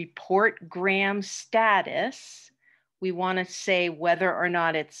we report gram status, we want to say whether or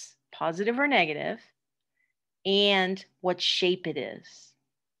not it's positive or negative and what shape it is.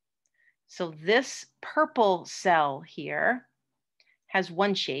 So this purple cell here has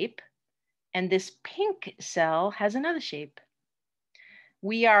one shape, and this pink cell has another shape.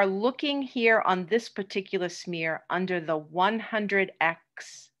 We are looking here on this particular smear under the 100x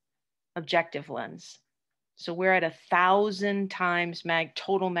objective lens. So we're at 1,000 times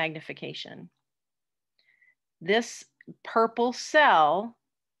total magnification. This purple cell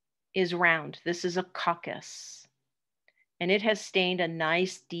is round. This is a coccus. And it has stained a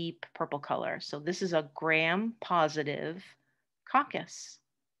nice deep purple color. So this is a gram positive coccus.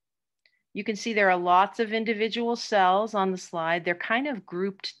 You can see there are lots of individual cells on the slide. They're kind of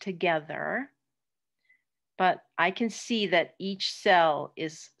grouped together, but I can see that each cell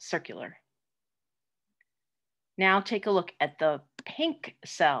is circular. Now take a look at the pink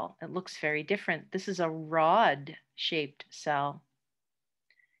cell. It looks very different. This is a rod-shaped cell.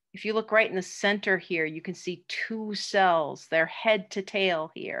 If you look right in the center here, you can see 2 cells. They're head to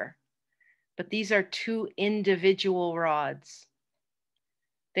tail here, but these are 2 individual rods.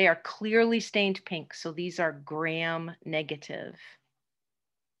 They are clearly stained pink, so these are gram negative.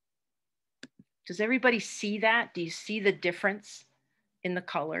 Does everybody see that? Do you see the difference in the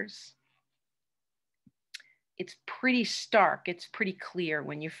colors? It's pretty stark. It's pretty clear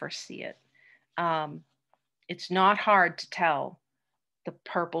when you first see it. It's not hard to tell the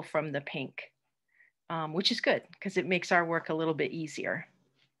purple from the pink, which is good because it makes our work a little bit easier.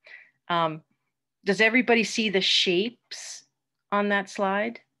 Does everybody see the shapes on that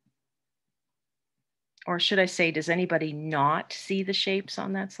slide? Or should I say, does anybody not see the shapes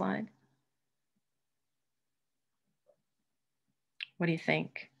on that slide? What do you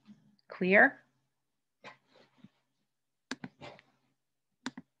think? Clear?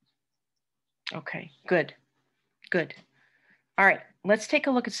 Okay, good, good. All right, let's take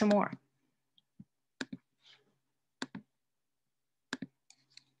a look at some more.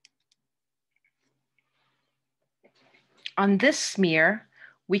 On this smear,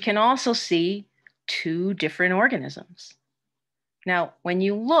 we can also see two different organisms. Now, when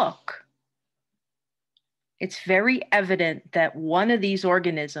you look, it's very evident that one of these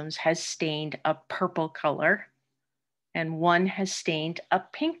organisms has stained a purple color and one has stained a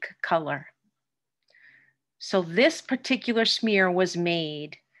pink color. So this particular smear was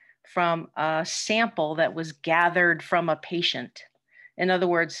made from a sample that was gathered from a patient. In other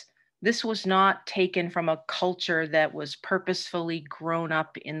words, this was not taken from a culture that was purposefully grown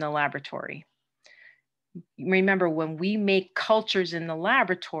up in the laboratory. Remember, when we make cultures in the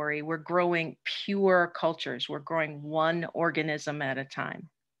laboratory, we're growing pure cultures. We're growing one organism at a time.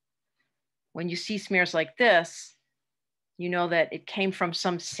 When you see smears like this, you know that it came from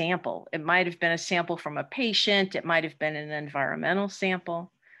some sample. It might have been a sample from a patient. It might have been an environmental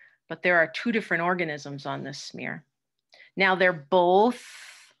sample, but there are two different organisms on this smear. Now they're both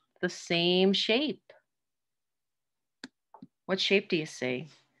the same shape. What shape do you see?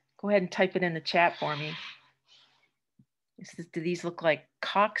 Go ahead and type it in the chat for me. Do these look like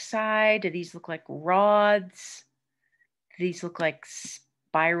cocci? Do these look like rods? Do these look like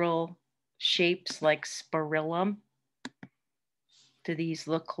spiral shapes like spirillum? Do these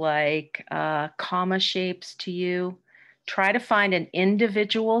look like comma shapes to you? Try to find an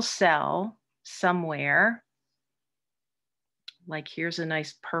individual cell somewhere. Like here's a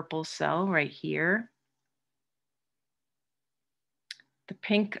nice purple cell right here. The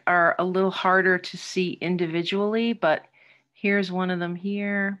pink are a little harder to see individually, but here's one of them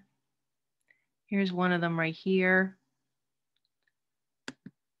here. Here's one of them right here.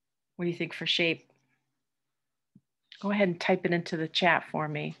 What do you think for shape? Go ahead and type it into the chat for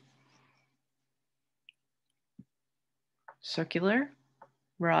me. Circular,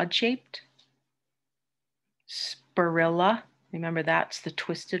 rod-shaped, spirilla. Remember, that's the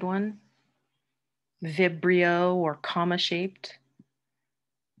twisted one. Vibrio or comma-shaped.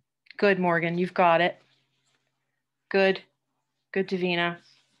 Good, Morgan, you've got it. Good, good, Davina.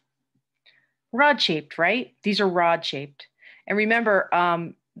 Rod-shaped, right? These are rod-shaped. And remember,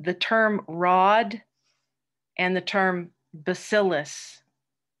 the term rod and the term bacillus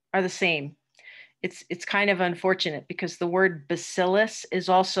are the same. It's kind of unfortunate because the word bacillus is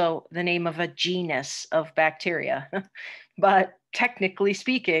also the name of a genus of bacteria. But technically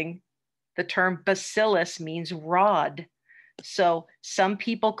speaking, the term bacillus means rod. So some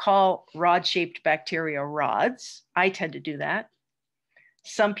people call rod-shaped bacteria rods. I tend to do that.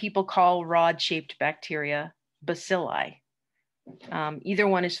 Some people call rod-shaped bacteria bacilli. Either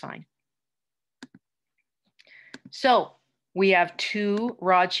one is fine. So we have two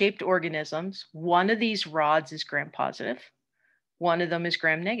rod-shaped organisms. One of these rods is gram-positive. One of them is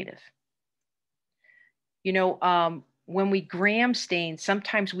gram-negative. You know, when we gram stain,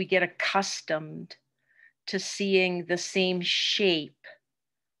 sometimes we get accustomed to seeing the same shape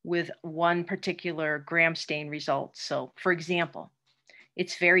with one particular gram stain result. So for example,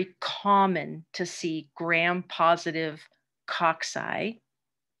 it's very common to see gram-positive cocci.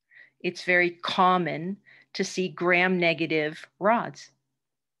 It's very common to see gram-negative rods.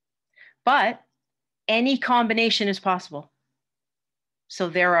 But any combination is possible. So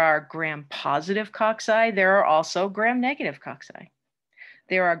there are gram-positive cocci, there are also gram-negative cocci.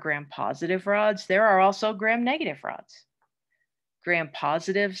 There are gram-positive rods, there are also gram-negative rods.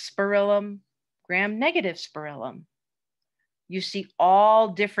 Gram-positive spirillum, gram-negative spirillum. You see all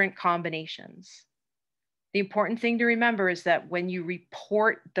different combinations. The important thing to remember is that when you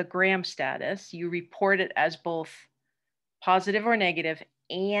report the gram status, you report it as both positive or negative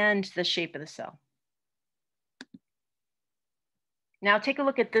and the shape of the cell. Now take a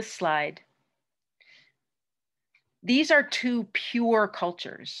look at this slide. These are two pure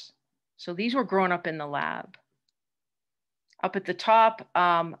cultures. So these were grown up in the lab. Up at the top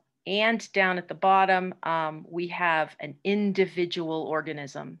and down at the bottom, we have an individual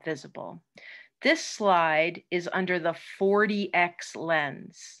organism visible. This slide is under the 40x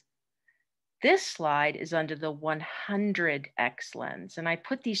lens. This slide is under the 100x lens. And I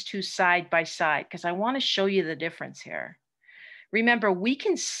put these two side by side because I want to show you the difference here. Remember, we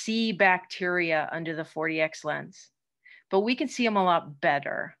can see bacteria under the 40x lens, but we can see them a lot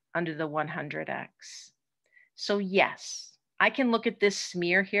better under the 100x. So yes, I can look at this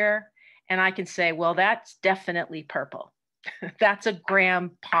smear here and I can say, well, that's definitely purple. That's a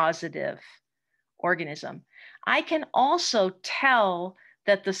gram-positive organism. I can also tell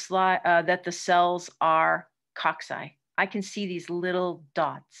that the cells are cocci. I can see these little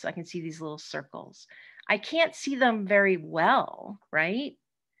dots. I can see these little circles. I can't see them very well, right?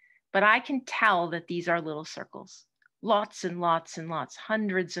 But I can tell that these are little circles. Lots and lots and lots,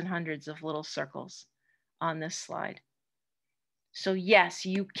 hundreds and hundreds of little circles on this slide. So yes,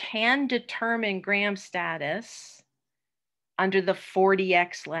 you can determine gram status under the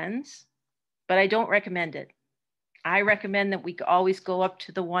 40x lens, but I don't recommend it. I recommend that we always go up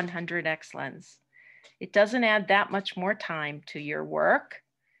to the 100x lens. It doesn't add that much more time to your work,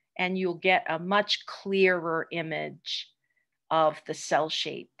 and you'll get a much clearer image of the cell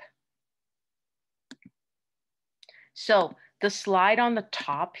shape. So the slide on the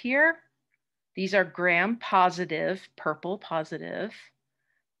top here, these are gram-positive, purple positive,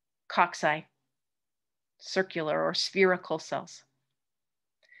 cocci, circular or spherical cells.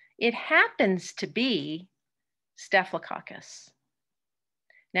 It happens to be Staphylococcus.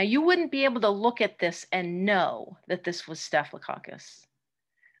 Now, you wouldn't be able to look at this and know that this was Staphylococcus.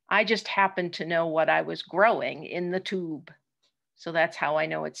 I just happened to know what I was growing in the tube. So that's how I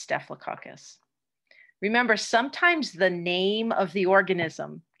know it's Staphylococcus. Remember, sometimes the name of the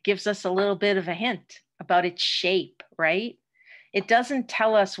organism gives us a little bit of a hint about its shape, right? It doesn't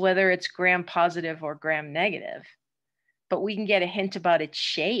tell us whether it's gram-positive or gram-negative, but we can get a hint about its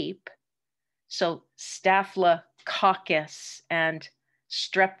shape. So Staphylococcus and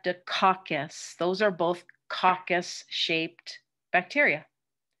Streptococcus, those are both coccus-shaped bacteria.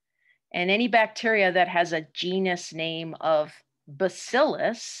 And any bacteria that has a genus name of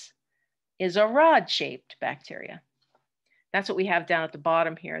Bacillus is a rod-shaped bacteria. That's what we have down at the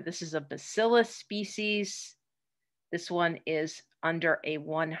bottom here. This is a Bacillus species. This one is under a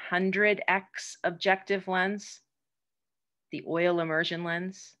 100x objective lens, the oil immersion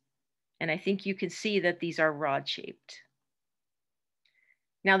lens. And I think you can see that these are rod-shaped.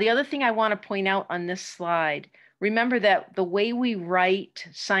 Now, the other thing I want to point out on this slide, remember that the way we write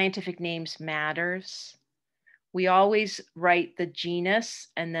scientific names matters. We always write the genus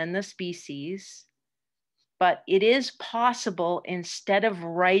and then the species, but it is possible, instead of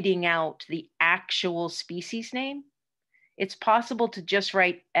writing out the actual species name, it's possible to just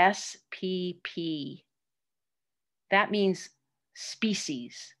write SPP. That means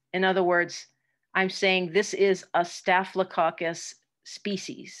species. In other words, I'm saying this is a Staphylococcus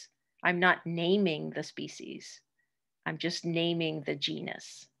species. I'm not naming the species. I'm just naming the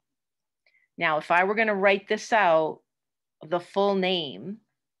genus. Now, if I were going to write this out, the full name,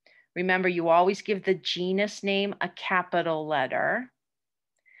 remember, you always give the genus name a capital letter,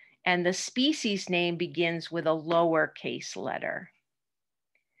 and the species name begins with a lowercase letter.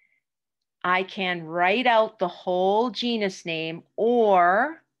 I can write out the whole genus name,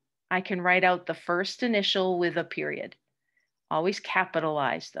 or I can write out the first initial with a period. Always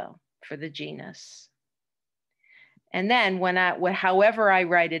capitalized, though, for the genus. And then however I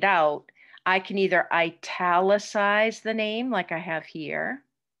write it out, I can either italicize the name like I have here,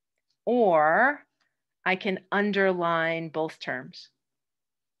 or I can underline both terms.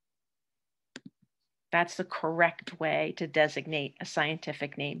 That's the correct way to designate a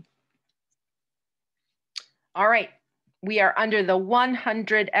scientific name. All right, we are under the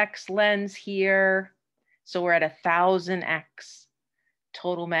 100x lens here. So we're at 1000x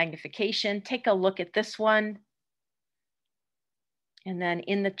total magnification. Take a look at this one. And then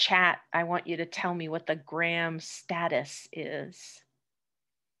in the chat, I want you to tell me what the gram status is.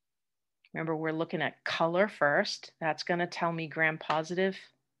 Remember, we're looking at color first. That's going to tell me gram positive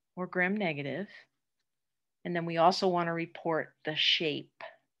or gram negative. And then we also want to report the shape.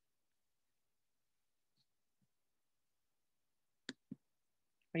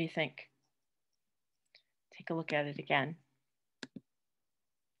 What do you think? Take a look at it again.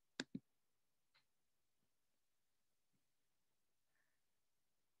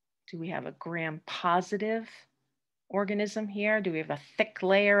 Do we have a gram positive organism here? Do we have a thick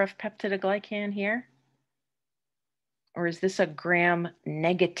layer of peptidoglycan here? Or is this a gram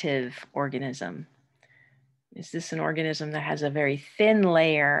negative organism? Is this an organism that has a very thin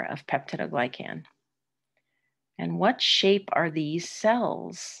layer of peptidoglycan? And what shape are these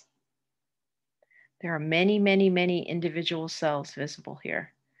cells? There are many, many, many individual cells visible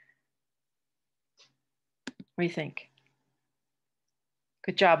here. What do you think?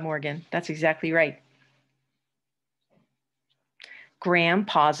 Good job, Morgan. That's exactly right.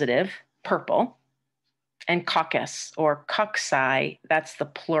 Gram-positive, purple, and coccus or cocci, that's the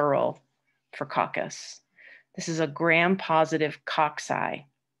plural for coccus. This is a gram-positive cocci.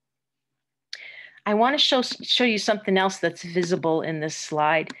 I want to show you something else that's visible in this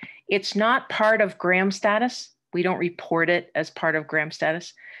slide. It's not part of gram status. We don't report it as part of gram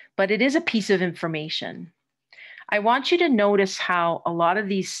status, but it is a piece of information. I want you to notice how a lot of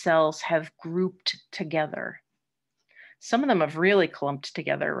these cells have grouped together. Some of them have really clumped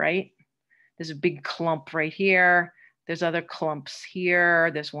together, right? There's a big clump right here. There's other clumps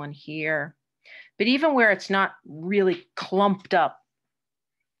here. There's one here. But even where it's not really clumped up,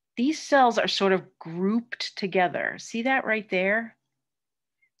 these cells are sort of grouped together. See that right there?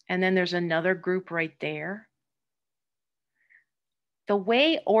 And then there's another group right there. The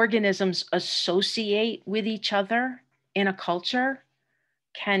way organisms associate with each other in a culture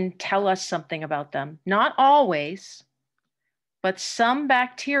can tell us something about them. Not always, but some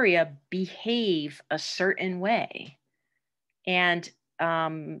bacteria behave a certain way. And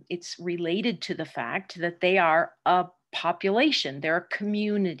it's related to the fact that they are a population, they're a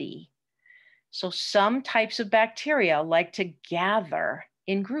community. So some types of bacteria like to gather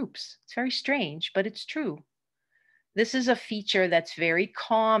in groups. It's very strange, but it's true. This is a feature that's very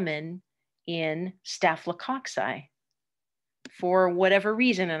common in Staphylococci for whatever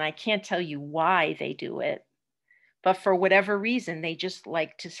reason, and I can't tell you why they do it, but for whatever reason, they just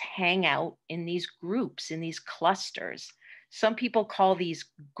like to hang out in these groups, in these clusters. Some people call these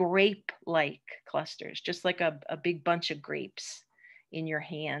grape-like clusters, just like a big bunch of grapes in your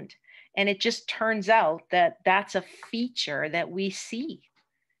hand. And it just turns out that that's a feature that we see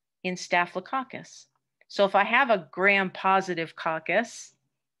in Staphylococcus. So if I have a gram-positive coccus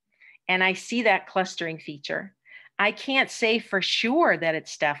and I see that clustering feature, I can't say for sure that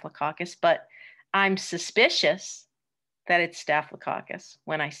it's Staphylococcus, but I'm suspicious that it's Staphylococcus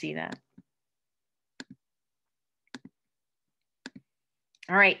when I see that.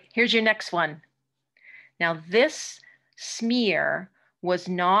 All right, here's your next one. Now this smear was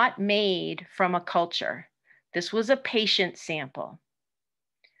not made from a culture. This was a patient sample.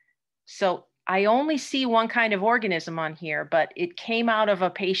 So I only see one kind of organism on here, but it came out of a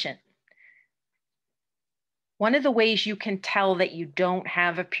patient. One of the ways you can tell that you don't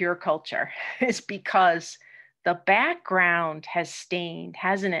have a pure culture is because the background has stained,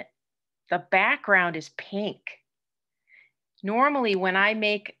 hasn't it? The background is pink. Normally, when I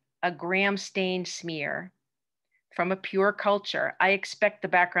make a gram stained smear from a pure culture, I expect the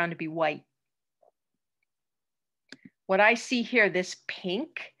background to be white. What I see here, this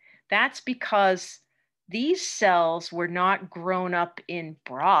pink, that's because these cells were not grown up in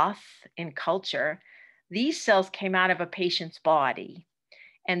broth, in culture. These cells came out of a patient's body.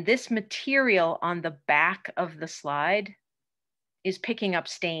 And this material on the back of the slide is picking up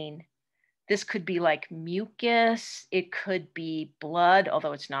stain. This could be like mucus. It could be blood,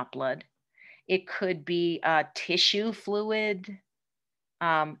 although it's not blood. It could be tissue fluid.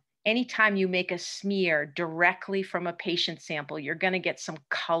 Anytime you make a smear directly from a patient sample, you're going to get some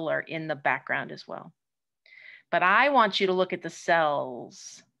color in the background as well. But I want you to look at the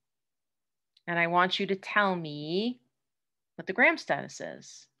cells. And I want you to tell me what the gram status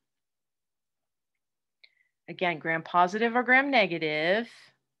is. Again, gram positive or gram negative.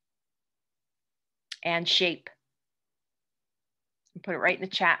 And shape. And put it right in the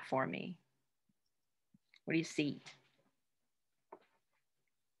chat for me. What do you see?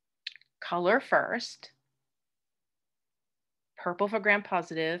 Color first. Purple for gram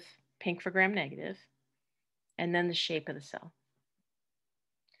positive, pink for gram negative, and then the shape of the cell.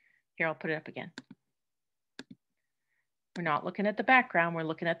 Here, I'll put it up again. We're not looking at the background, we're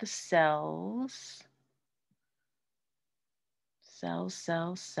looking at the cells. Cells,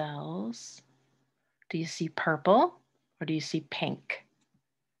 cells, cells. Do you see purple or do you see pink?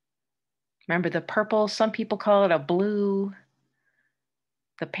 Remember the purple, some people call it a blue.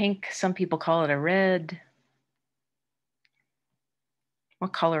 The pink, some people call it a red.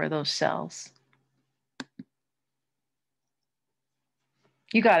 What color are those cells?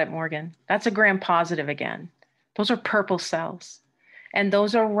 You got it, Morgan. That's a gram positive again. Those are purple cells. And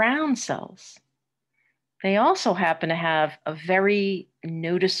those are round cells. They also happen to have a very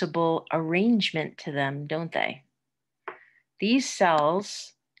noticeable arrangement to them, don't they? These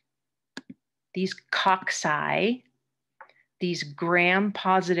cells, these cocci, these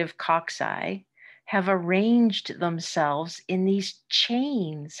gram-positive cocci, have arranged themselves in these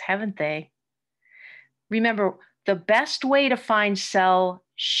chains, haven't they? Remember, the best way to find cell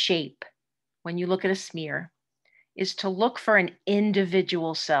shape when you look at a smear is to look for an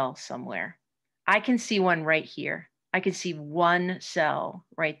individual cell somewhere. I can see one right here. I can see one cell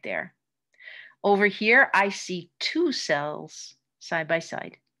right there. Over here, I see two cells side by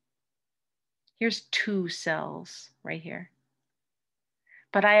side. Here's two cells right here.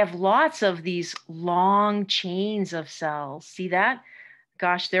 But I have lots of these long chains of cells. See that?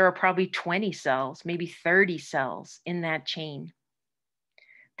 Gosh, there are probably 20 cells, maybe 30 cells in that chain.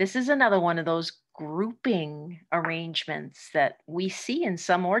 This is another one of those grouping arrangements that we see in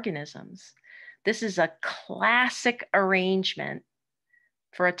some organisms. This is a classic arrangement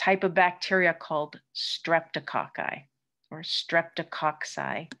for a type of bacteria called streptococci or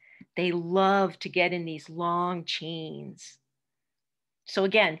streptococci. They love to get in these long chains. So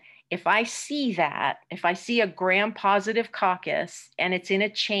again, if I see that, if I see a gram-positive coccus and it's in a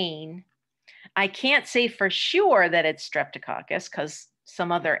chain, I can't say for sure that it's streptococcus because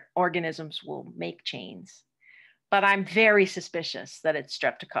some other organisms will make chains. But I'm very suspicious that it's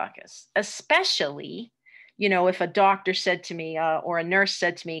streptococcus, especially, you know, if a doctor said to me or a nurse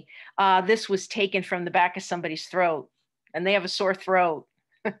said to me, this was taken from the back of somebody's throat and they have a sore throat.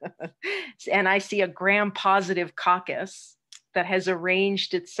 And I see a gram-positive coccus that has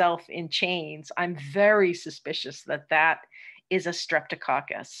arranged itself in chains, I'm very suspicious that that is a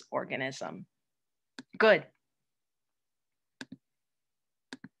streptococcus organism. Good.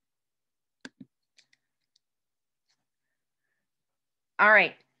 All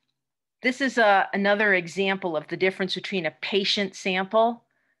right. This is another example of the difference between a patient sample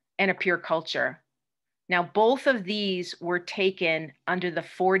and a pure culture. Now, both of these were taken under the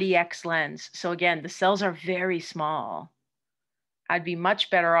 40x lens. So again, the cells are very small. I'd be much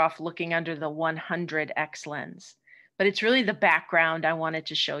better off looking under the 100x lens. But it's really the background I wanted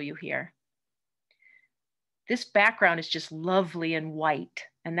to show you here. This background is just lovely and white.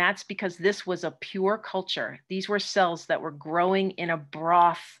 And that's because this was a pure culture. These were cells that were growing in a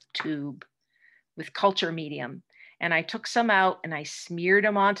broth tube with culture medium. And I took some out and I smeared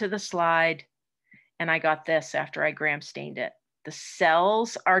them onto the slide. And I got this after I gram stained it. The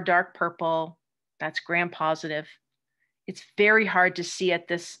cells are dark purple. That's gram positive. It's very hard to see at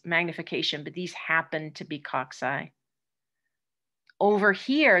this magnification, but these happen to be cocci. Over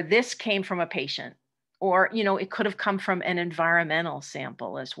here, this came from a patient, or, you know, it could have come from an environmental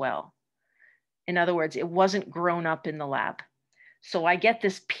sample as well. In other words, it wasn't grown up in the lab. So I get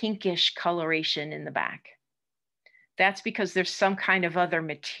this pinkish coloration in the back. That's because there's some kind of other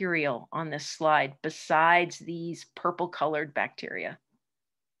material on this slide besides these purple colored bacteria.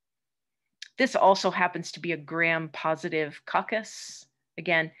 This also happens to be a gram-positive coccus.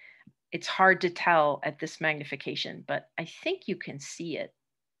 Again, it's hard to tell at this magnification, but I think you can see it.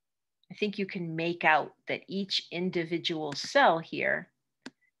 I think you can make out that each individual cell here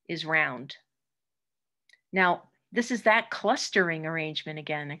is round. Now, this is that clustering arrangement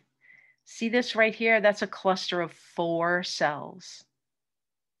again. See this right here? That's a cluster of 4 cells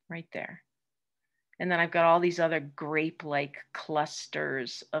right there. And then I've got all these other grape-like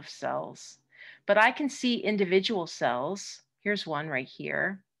clusters of cells. But I can see individual cells. Here's one right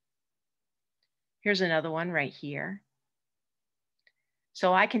here. Here's another one right here.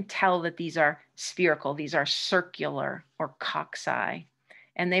 So I can tell that these are spherical. These are circular or cocci.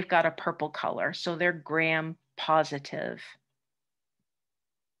 And they've got a purple color. So they're gram positive.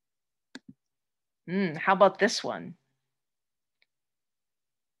 How about this one?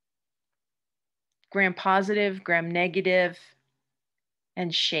 Gram positive, gram negative,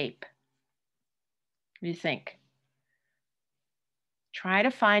 and shape. What do you think? Try to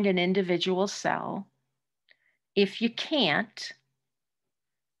find an individual cell. If you can't,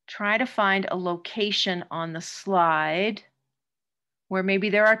 try to find a location on the slide where maybe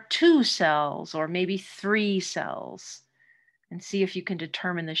there are 2 cells or maybe 3 cells, and see if you can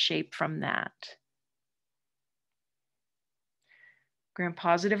determine the shape from that. Gram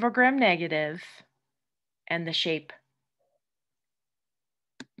positive or gram negative, and the shape.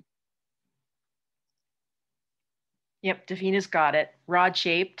 Yep, Davina's got it. Rod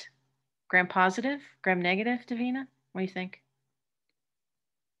shaped. Gram positive, gram negative, Davina? What do you think?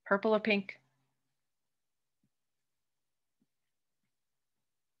 Purple or pink?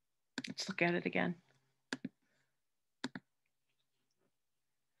 Let's look at it again.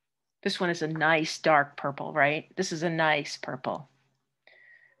 This one is a nice dark purple, right? This is a nice purple.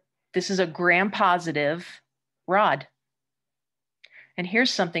 This is a gram positive rod. And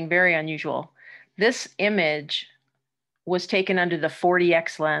here's something very unusual. This image was taken under the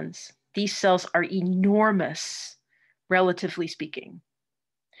 40x lens. These cells are enormous, relatively speaking.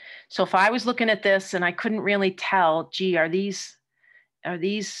 So if I was looking at this and I couldn't really tell, gee, are these are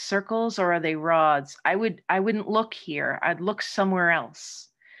these circles or are they rods? I wouldn't look here. I'd look somewhere else.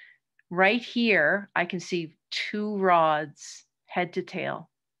 Right here, I can see 2 rods, head to tail.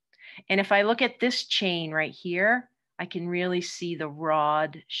 And if I look at this chain right here, I can really see the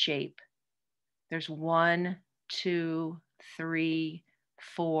rod shape. There's 1, 2, 3,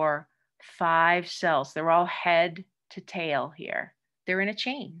 4, 5 cells. They're all head to tail here. They're in a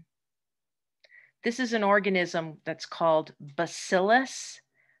chain. This is an organism that's called Bacillus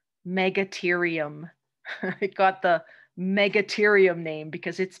megatherium. It got the megatherium name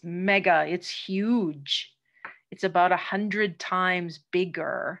because it's mega, it's huge. It's about 100 times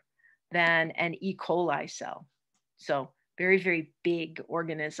bigger than an E. coli cell. So very, very big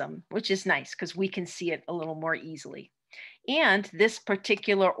organism, which is nice because we can see it a little more easily. And this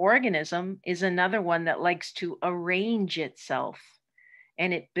particular organism is another one that likes to arrange itself,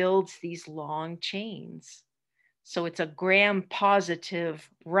 and it builds these long chains. So it's a gram-positive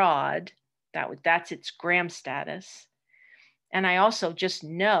rod. That's its gram status. And I also just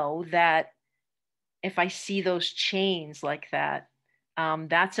know that if I see those chains like that,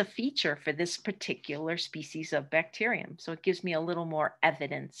 that's a feature for this particular species of bacterium. So it gives me a little more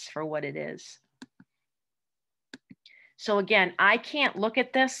evidence for what it is. So again, I can't look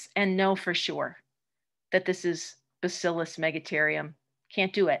at this and know for sure that this is Bacillus megatherium.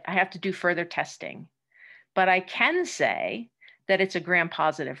 Can't do it. I have to do further testing. But I can say that it's a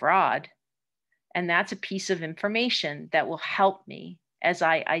gram-positive rod, and that's a piece of information that will help me as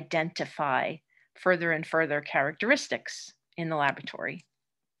I identify further and further characteristics in the laboratory.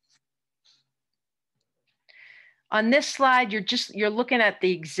 On this slide, you're looking at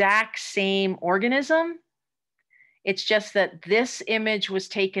the exact same organism. It's just that this image was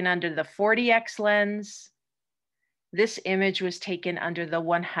taken under the 40x lens. This image was taken under the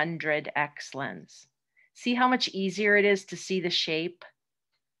 100x lens. See how much easier it is to see the shape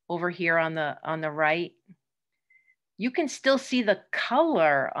over here on the right? You can still see the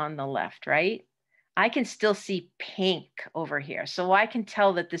color on the left, right? I can still see pink over here. So I can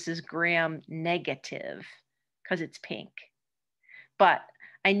tell that this is gram negative because it's pink. But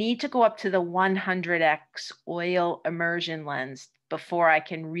I need to go up to the 100x oil immersion lens before I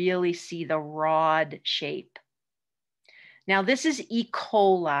can really see the rod shape. Now this is E.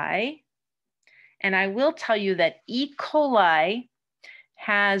 coli. And I will tell you that E. coli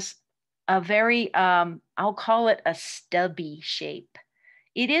has a very, I'll call it a stubby shape.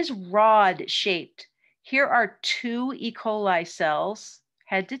 It is rod shaped. Here are 2 E. coli cells,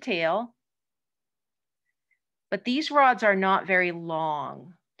 head to tail. But these rods are not very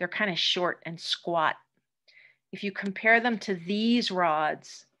long. They're kind of short and squat. If you compare them to these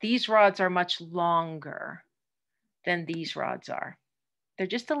rods are much longer than these rods are. They're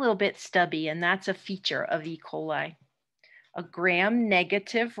just a little bit stubby, and that's a feature of E. coli. A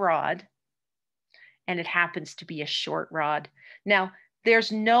gram-negative rod, and it happens to be a short rod. Now,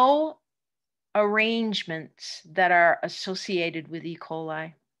 there's no arrangements that are associated with E.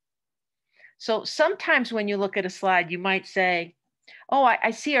 coli. So sometimes when you look at a slide, you might say, oh,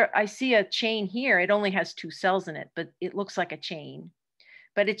 I see a chain here. It only has 2 cells in it, but it looks like a chain.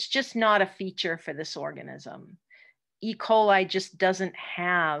 But it's just not a feature for this organism. E. coli just doesn't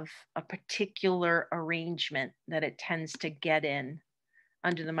have a particular arrangement that it tends to get in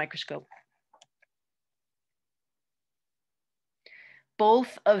under the microscope.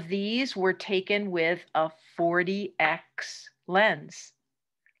 Both of these were taken with a 40x lens.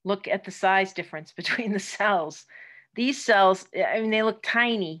 Look at the size difference between the cells. These cells, I mean, they look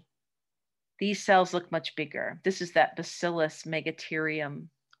tiny. These cells look much bigger. This is that Bacillus megatherium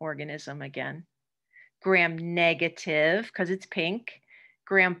organism again. Gram negative because it's pink,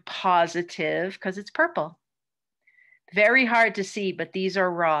 gram positive because it's purple. Very hard to see, but these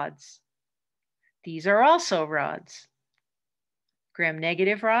are rods. These are also rods. Gram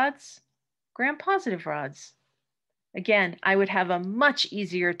negative rods, gram positive rods. Again, I would have a much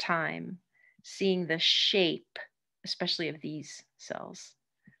easier time seeing the shape, especially of these cells,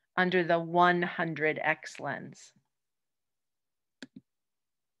 under the 100x lens.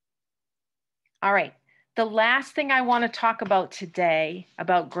 All right. The last thing I want to talk about today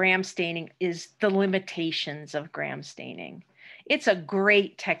about gram staining is the limitations of gram staining. It's a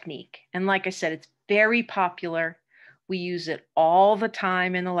great technique. And like I said, it's very popular. We use it all the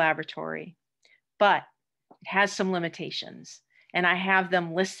time in the laboratory, but it has some limitations. And I have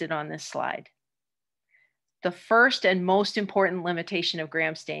them listed on this slide. The first and most important limitation of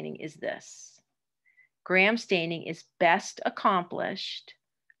gram staining is this. Gram staining is best accomplished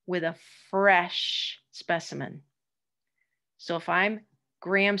with a fresh specimen. So if I'm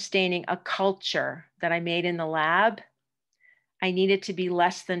gram staining a culture that I made in the lab, I need it to be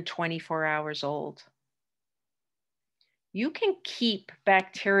less than 24 hours old. You can keep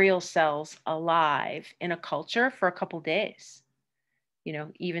bacterial cells alive in a culture for a couple days,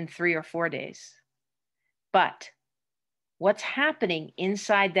 even 3 or 4 days. But what's happening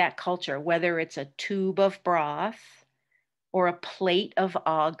inside that culture, whether it's a tube of broth or a plate of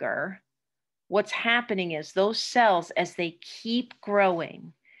agar, what's happening is those cells, as they keep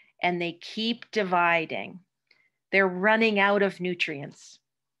growing and they keep dividing, they're running out of nutrients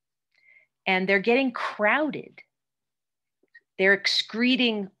and they're getting crowded. They're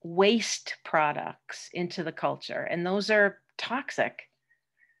excreting waste products into the culture, and those are toxic.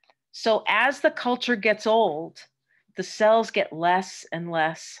 So as the culture gets old, the cells get less and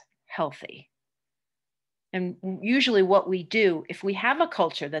less healthy. And usually what we do, if we have a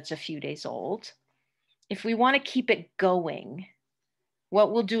culture that's a few days old, if we want to keep it going,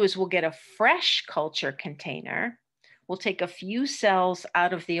 what we'll do is we'll get a fresh culture container. We'll take a few cells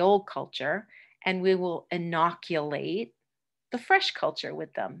out of the old culture and we will inoculate the fresh culture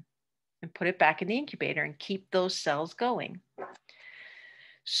with them and put it back in the incubator and keep those cells going.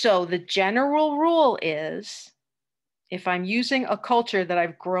 So the general rule is, if I'm using a culture that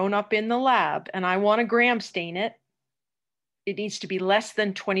I've grown up in the lab and I want to gram stain it, it needs to be less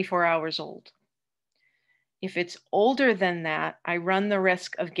than 24 hours old. If it's older than that, I run the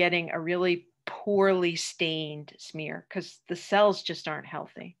risk of getting a really poorly stained smear because the cells just aren't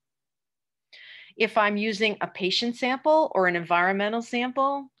healthy. If I'm using a patient sample or an environmental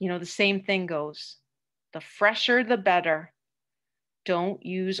sample, the same thing goes. The fresher, the better. Don't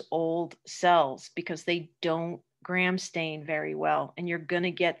use old cells because they don't gram stain very well, and you're going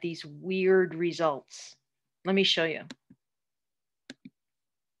to get these weird results. Let me show you.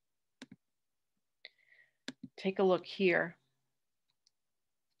 Take a look here.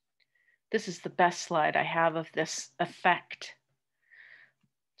 This is the best slide I have of this effect.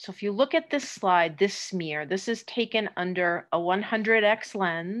 So if you look at this slide, this smear, this is taken under a 100x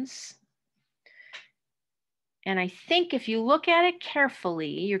lens. And I think if you look at it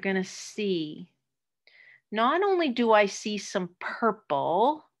carefully, you're going to see, not only do I see some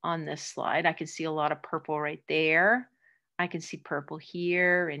purple on this slide, I can see a lot of purple right there. I can see purple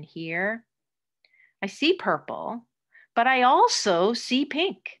here and here. I see purple, but I also see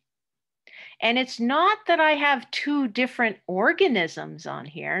pink. And it's not that I have two different organisms on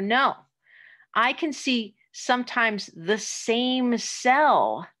here. No, I can see sometimes the same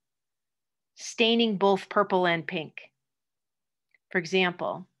cell staining both purple and pink. For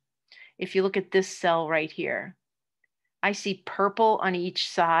example, if you look at this cell right here, I see purple on each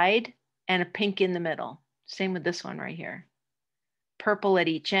side and a pink in the middle. Same with this one right here. Purple at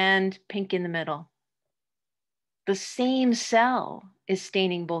each end, pink in the middle. The same cell is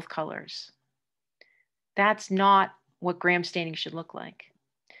staining both colors. That's not what gram staining should look like.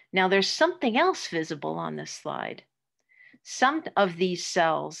 Now there's something else visible on this slide. Some of these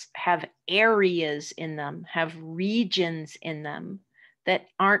cells have areas in them, have regions in them that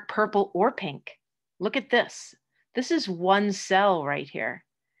aren't purple or pink. Look at this. This is one cell right here.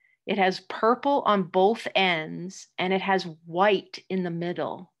 It has purple on both ends and it has white in the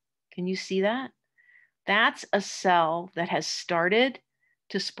middle. Can you see that? That's a cell that has started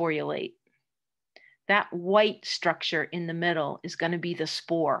to sporulate. That white structure in the middle is going to be the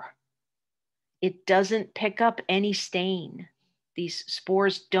spore. It doesn't pick up any stain. These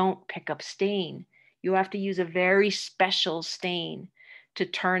spores don't pick up stain. You have to use a very special stain to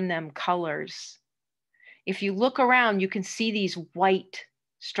turn them colors. If you look around, you can see these white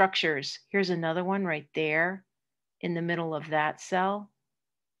structures. Here's another one right there in the middle of that cell.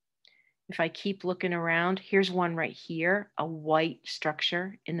 If I keep looking around, here's one right here, a white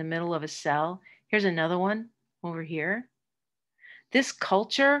structure in the middle of a cell. Here's another one over here. This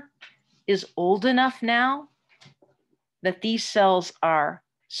culture is old enough now that these cells are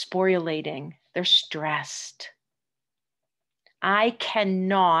sporulating. They're stressed. I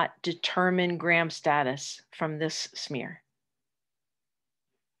cannot determine gram status from this smear.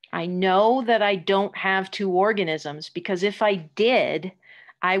 I know that I don't have two organisms because if I did,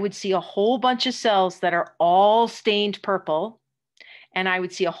 I would see a whole bunch of cells that are all stained purple, and I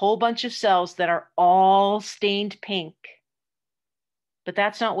would see a whole bunch of cells that are all stained pink. But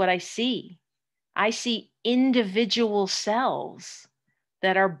that's not what I see. I see individual cells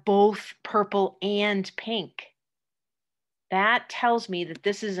that are both purple and pink. That tells me that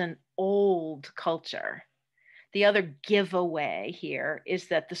this is an old culture. The other giveaway here is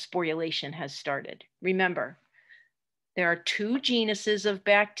that the sporulation has started. Remember, there are two genuses of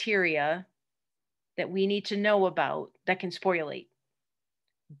bacteria that we need to know about that can sporulate: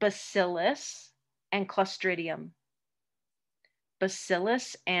 Bacillus and Clostridium.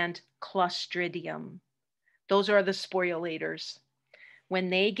 Bacillus, and Clostridium. Those are the sporulators. When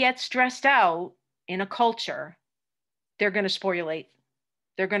they get stressed out in a culture, they're going to sporulate.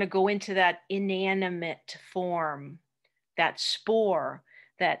 They're going to go into that inanimate form, that spore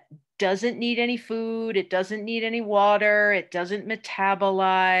that doesn't need any food, it doesn't need any water, it doesn't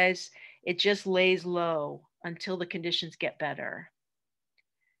metabolize, it just lays low until the conditions get better.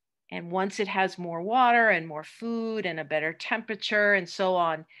 And once it has more water and more food and a better temperature and so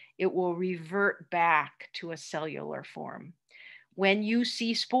on, it will revert back to a cellular form. When you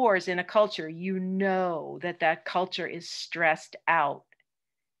see spores in a culture, you know that that culture is stressed out.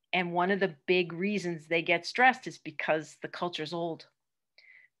 And one of the big reasons they get stressed is because the culture's old.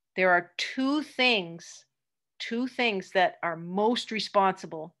 There are two things that are most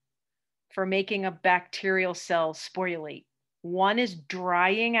responsible for making a bacterial cell sporulate. One is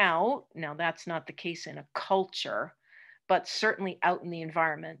drying out. Now, that's not the case in a culture, but certainly out in the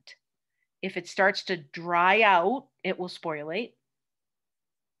environment. If it starts to dry out, it will sporulate.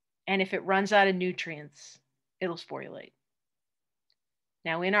 And if it runs out of nutrients, it'll sporulate.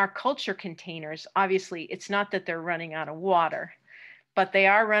 Now, in our culture containers, obviously, it's not that they're running out of water, but they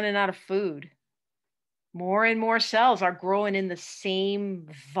are running out of food. More and more cells are growing in the same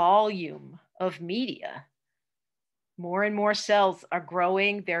volume of media. More and more cells are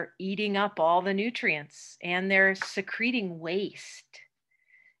growing, they're eating up all the nutrients and they're secreting waste.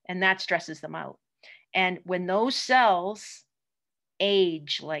 And that stresses them out. And when those cells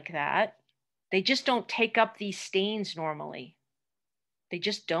age like that, they just don't take up these stains normally. They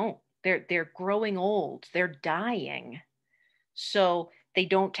just don't. They're growing old, they're dying. So they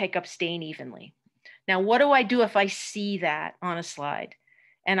don't take up stain evenly. Now, what do I do if I see that on a slide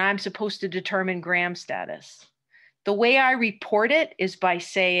and I'm supposed to determine gram status? The way I report it is by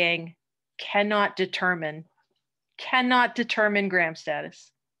saying, cannot determine gram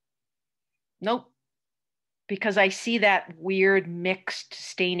status. Nope, because I see that weird mixed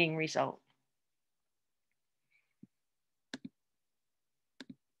staining result.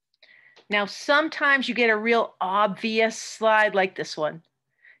 Now, sometimes you get a real obvious slide like this one,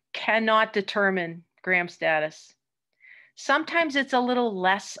 cannot determine gram status. Sometimes it's a little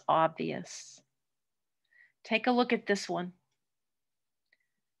less obvious. Take a look at this one.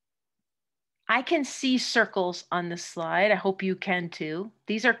 I can see circles on this slide. I hope you can too.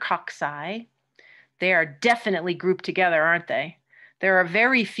 These are cocci. They are definitely grouped together, aren't they? There are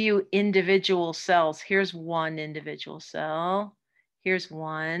very few individual cells. Here's one individual cell. Here's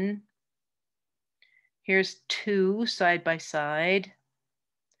one. Here's two side by side.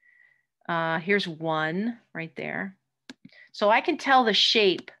 Here's one right there. So I can tell the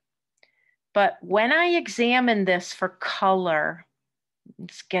shape, but when I examine this for color,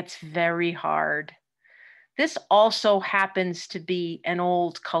 it gets very hard. This also happens to be an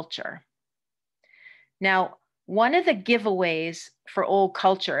old culture. Now, one of the giveaways for old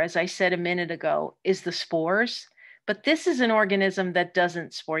culture, as I said a minute ago, is the spores, but this is an organism that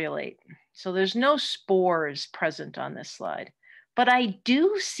doesn't sporulate. So there's no spores present on this slide, but I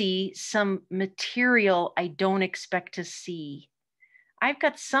do see some material I don't expect to see. I've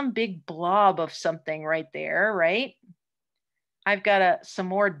got some big blob of something right there, right? I've got some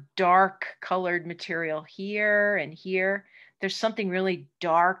more dark colored material here and here. There's something really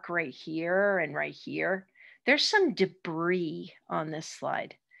dark right here and right here. There's some debris on this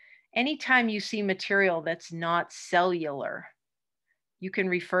slide. Anytime you see material that's not cellular, you can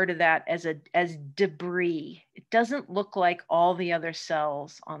refer to that as debris. It doesn't look like all the other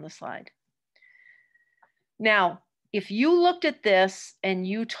cells on the slide. Now, if you looked at this and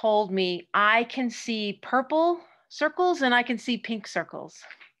you told me I can see purple circles and I can see pink circles,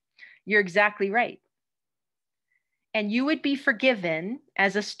 you're exactly right. And you would be forgiven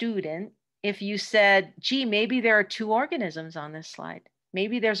as a student if you said, gee, maybe there are two organisms on this slide.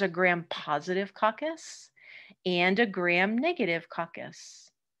 Maybe there's a gram-positive coccus and a gram-negative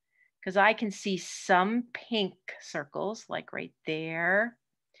coccus. Because I can see some pink circles, like right there.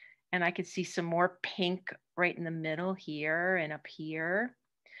 And I can see some more pink right in the middle here and up here.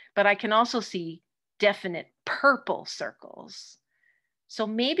 But I can also see definite purple circles. So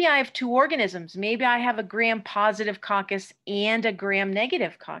maybe I have two organisms. Maybe I have a gram-positive coccus and a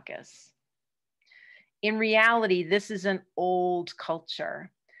gram-negative coccus. In reality, this is an old culture.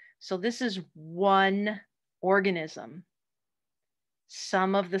 So this is one organism.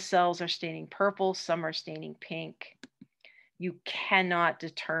 Some of the cells are staining purple, some are staining pink. You cannot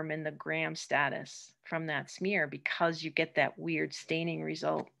determine the gram status from that smear because you get that weird staining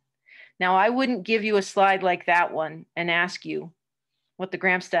result. Now, I wouldn't give you a slide like that one and ask you what the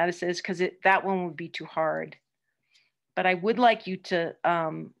gram status is because that one would be too hard. but I would like you to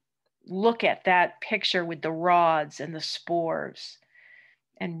look at that picture with the rods and the spores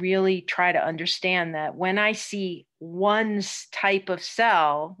and really try to understand that when I see one type of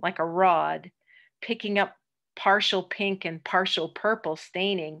cell, like a rod, picking up partial pink and partial purple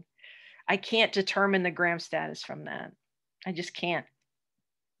staining, I can't determine the gram status from that. I just can't.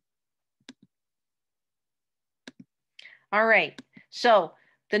 All right, so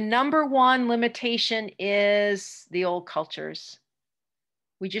the number one limitation is the old cultures.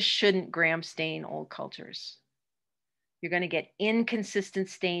 We just shouldn't gram stain old cultures. You're going to get inconsistent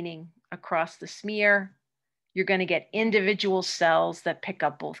staining across the smear. You're going to get individual cells that pick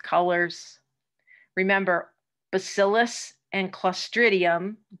up both colors. Remember, Bacillus and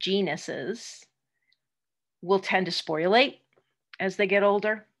Clostridium genuses will tend to sporulate as they get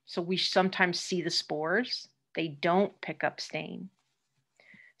older. So we sometimes see the spores. They don't pick up stain.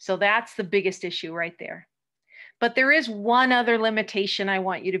 So that's the biggest issue right there. But there is one other limitation I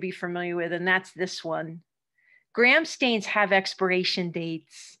want you to be familiar with, and that's this one. Gram stains have expiration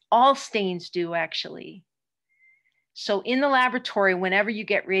dates. All stains do, actually. So in the laboratory, whenever you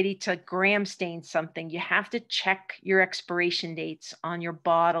get ready to gram stain something, you have to check your expiration dates on your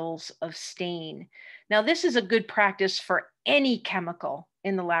bottles of stain. Now, this is a good practice for any chemical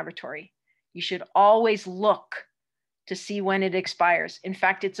in the laboratory. You should always look to see when it expires. In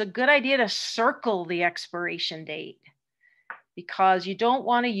fact, it's a good idea to circle the expiration date because you don't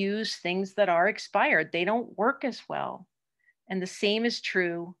want to use things that are expired. They don't work as well. And the same is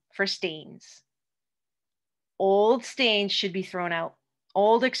true for stains. Old stains should be thrown out.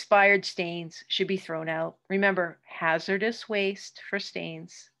 Old expired stains should be thrown out. Remember, hazardous waste for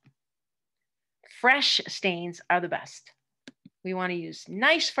stains. Fresh stains are the best. We want to use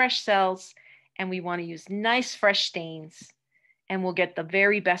nice fresh cells and we want to use nice fresh stains, and we'll get the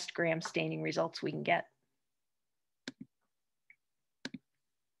very best gram staining results we can get.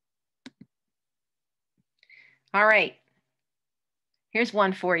 All right, here's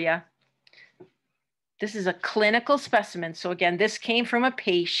one for you. This is a clinical specimen. So again, this came from a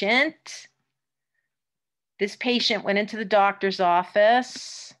patient. This patient went into the doctor's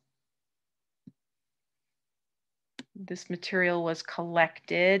office. This material was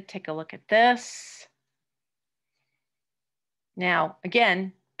collected. Take a look at this. Now,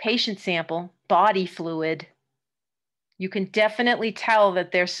 again, patient sample, body fluid. You can definitely tell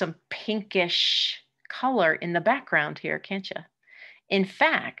that there's some pinkish color in the background here, can't you? In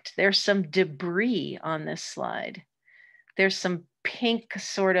fact, there's some debris on this slide. There's some pink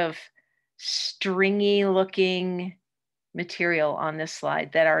sort of stringy looking material on this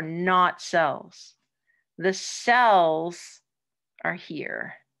slide that are not cells. The cells are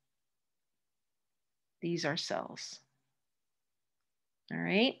here. These are cells. All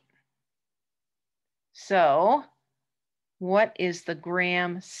right. So what is the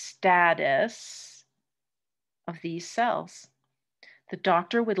gram status of these cells? The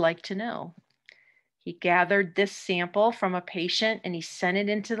doctor would like to know. He gathered this sample from a patient and he sent it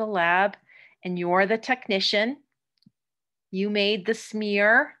into the lab, and you're the technician. You made the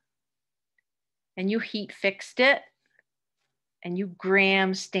smear and you heat fixed it and you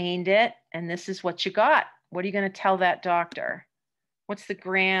gram stained it, and this is what you got. What are you going to tell that doctor? What's the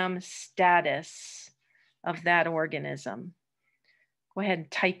gram status of that organism? Go ahead and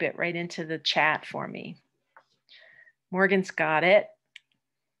type it right into the chat for me. Morgan's got it.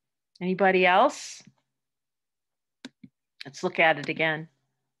 Anybody else? Let's look at it again.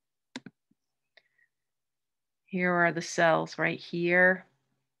 Here are the cells right here.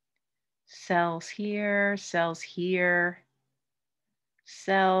 Cells here, cells here,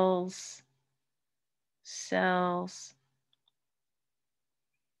 cells, cells.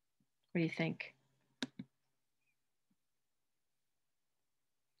 What do you think?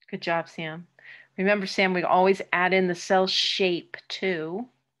 Good job, Sam. Remember, Sam, we always add in the cell shape too.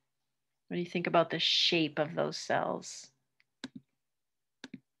 What do you think about the shape of those cells?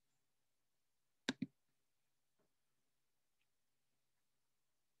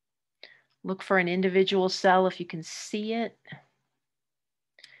 Look for an individual cell if you can see it.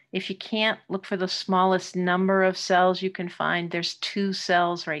 If you can't, look for the smallest number of cells you can find. There's 2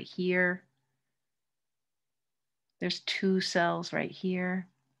 cells right here. There's 2 cells right here.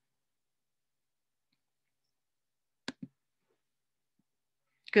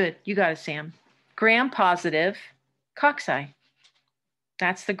 Good, you got it, Sam. Gram positive cocci.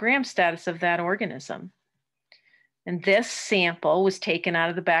 That's the gram status of that organism. And this sample was taken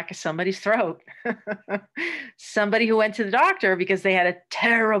out of the back of somebody's throat. Somebody who went to the doctor because they had a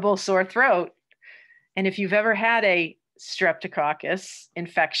terrible sore throat. And if you've ever had a streptococcus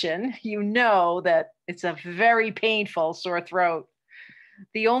infection, you know that it's a very painful sore throat.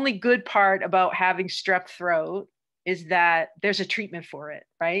 The only good part about having strep throat is that there's a treatment for it,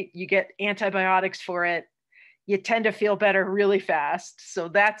 right? You get antibiotics for it. You tend to feel better really fast. So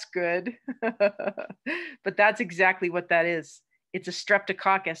that's good. But that's exactly what that is. It's a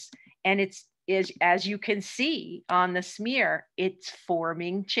streptococcus. And it's, as you can see on the smear, it's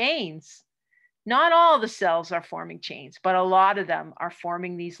forming chains. Not all the cells are forming chains, but a lot of them are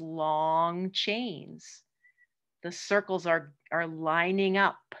forming these long chains. The circles are lining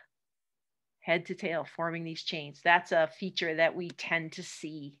up head to tail, forming these chains. That's a feature that we tend to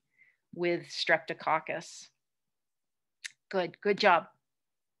see with streptococcus. Good job.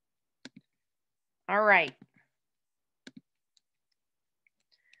 All right.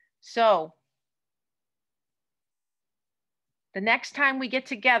 So the next time we get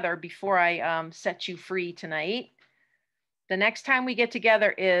together, before I set you free tonight, the next time we get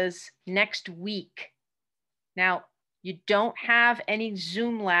together is next week. Now, you don't have any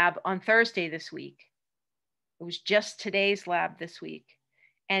Zoom lab on Thursday this week. It was just today's lab this week.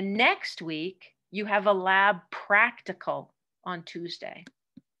 And next week, you have a lab practical on Tuesday.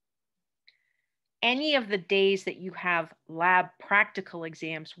 Any of the days that you have lab practical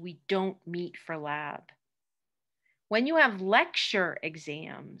exams, we don't meet for lab. When you have lecture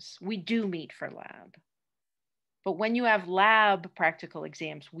exams, we do meet for lab. But when you have lab practical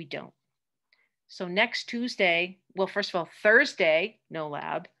exams, we don't. So next Tuesday, well, first of all, Thursday, no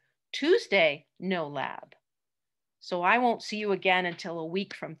lab. Tuesday, no lab. So I won't see you again until a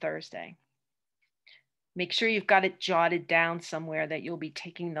week from Thursday. Make sure you've got it jotted down somewhere that you'll be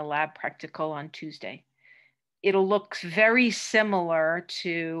taking the lab practical on Tuesday. It'll look very similar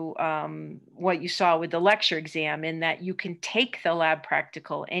to what you saw with the lecture exam, in that you can take the lab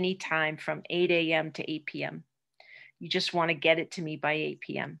practical anytime from 8 a.m. to 8 p.m. You just want to get it to me by 8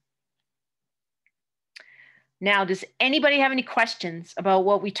 p.m. Now, does anybody have any questions about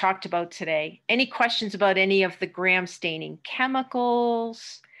what we talked about today? Any questions about any of the gram staining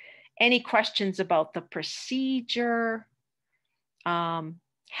chemicals? Any questions about the procedure?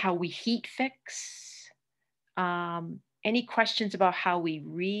 How we heat fix? Any questions about how we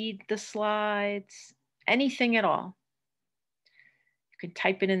read the slides? Anything at all? You can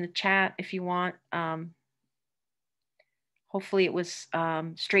type it in the chat if you want. Hopefully it was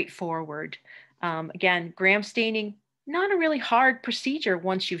straightforward. Again, gram staining, not a really hard procedure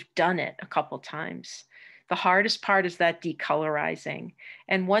once you've done it a couple times. The hardest part is that decolorizing.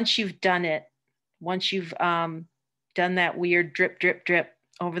 And once you've done it, once you've done that weird drip, drip, drip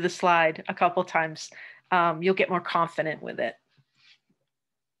over the slide a couple times, you'll get more confident with it.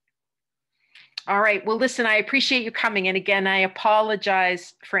 All right, well, listen, I appreciate you coming. And again, I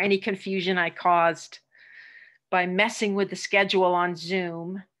apologize for any confusion I caused by messing with the schedule on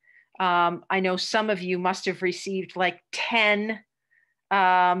Zoom. I know some of you must have received like 10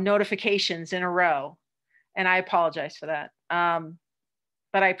 notifications in a row, and I apologize for that.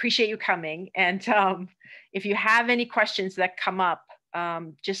 But I appreciate you coming. And if you have any questions that come up,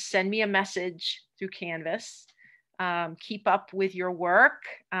 just send me a message through Canvas. Keep up with your work.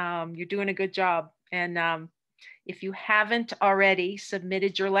 You're doing a good job. And if you haven't already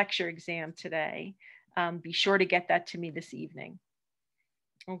submitted your lecture exam today, be sure to get that to me this evening.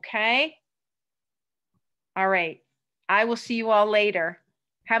 Okay. All right. I will see you all later.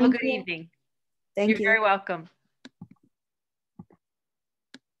 Have a good evening. Thank you. You're very welcome.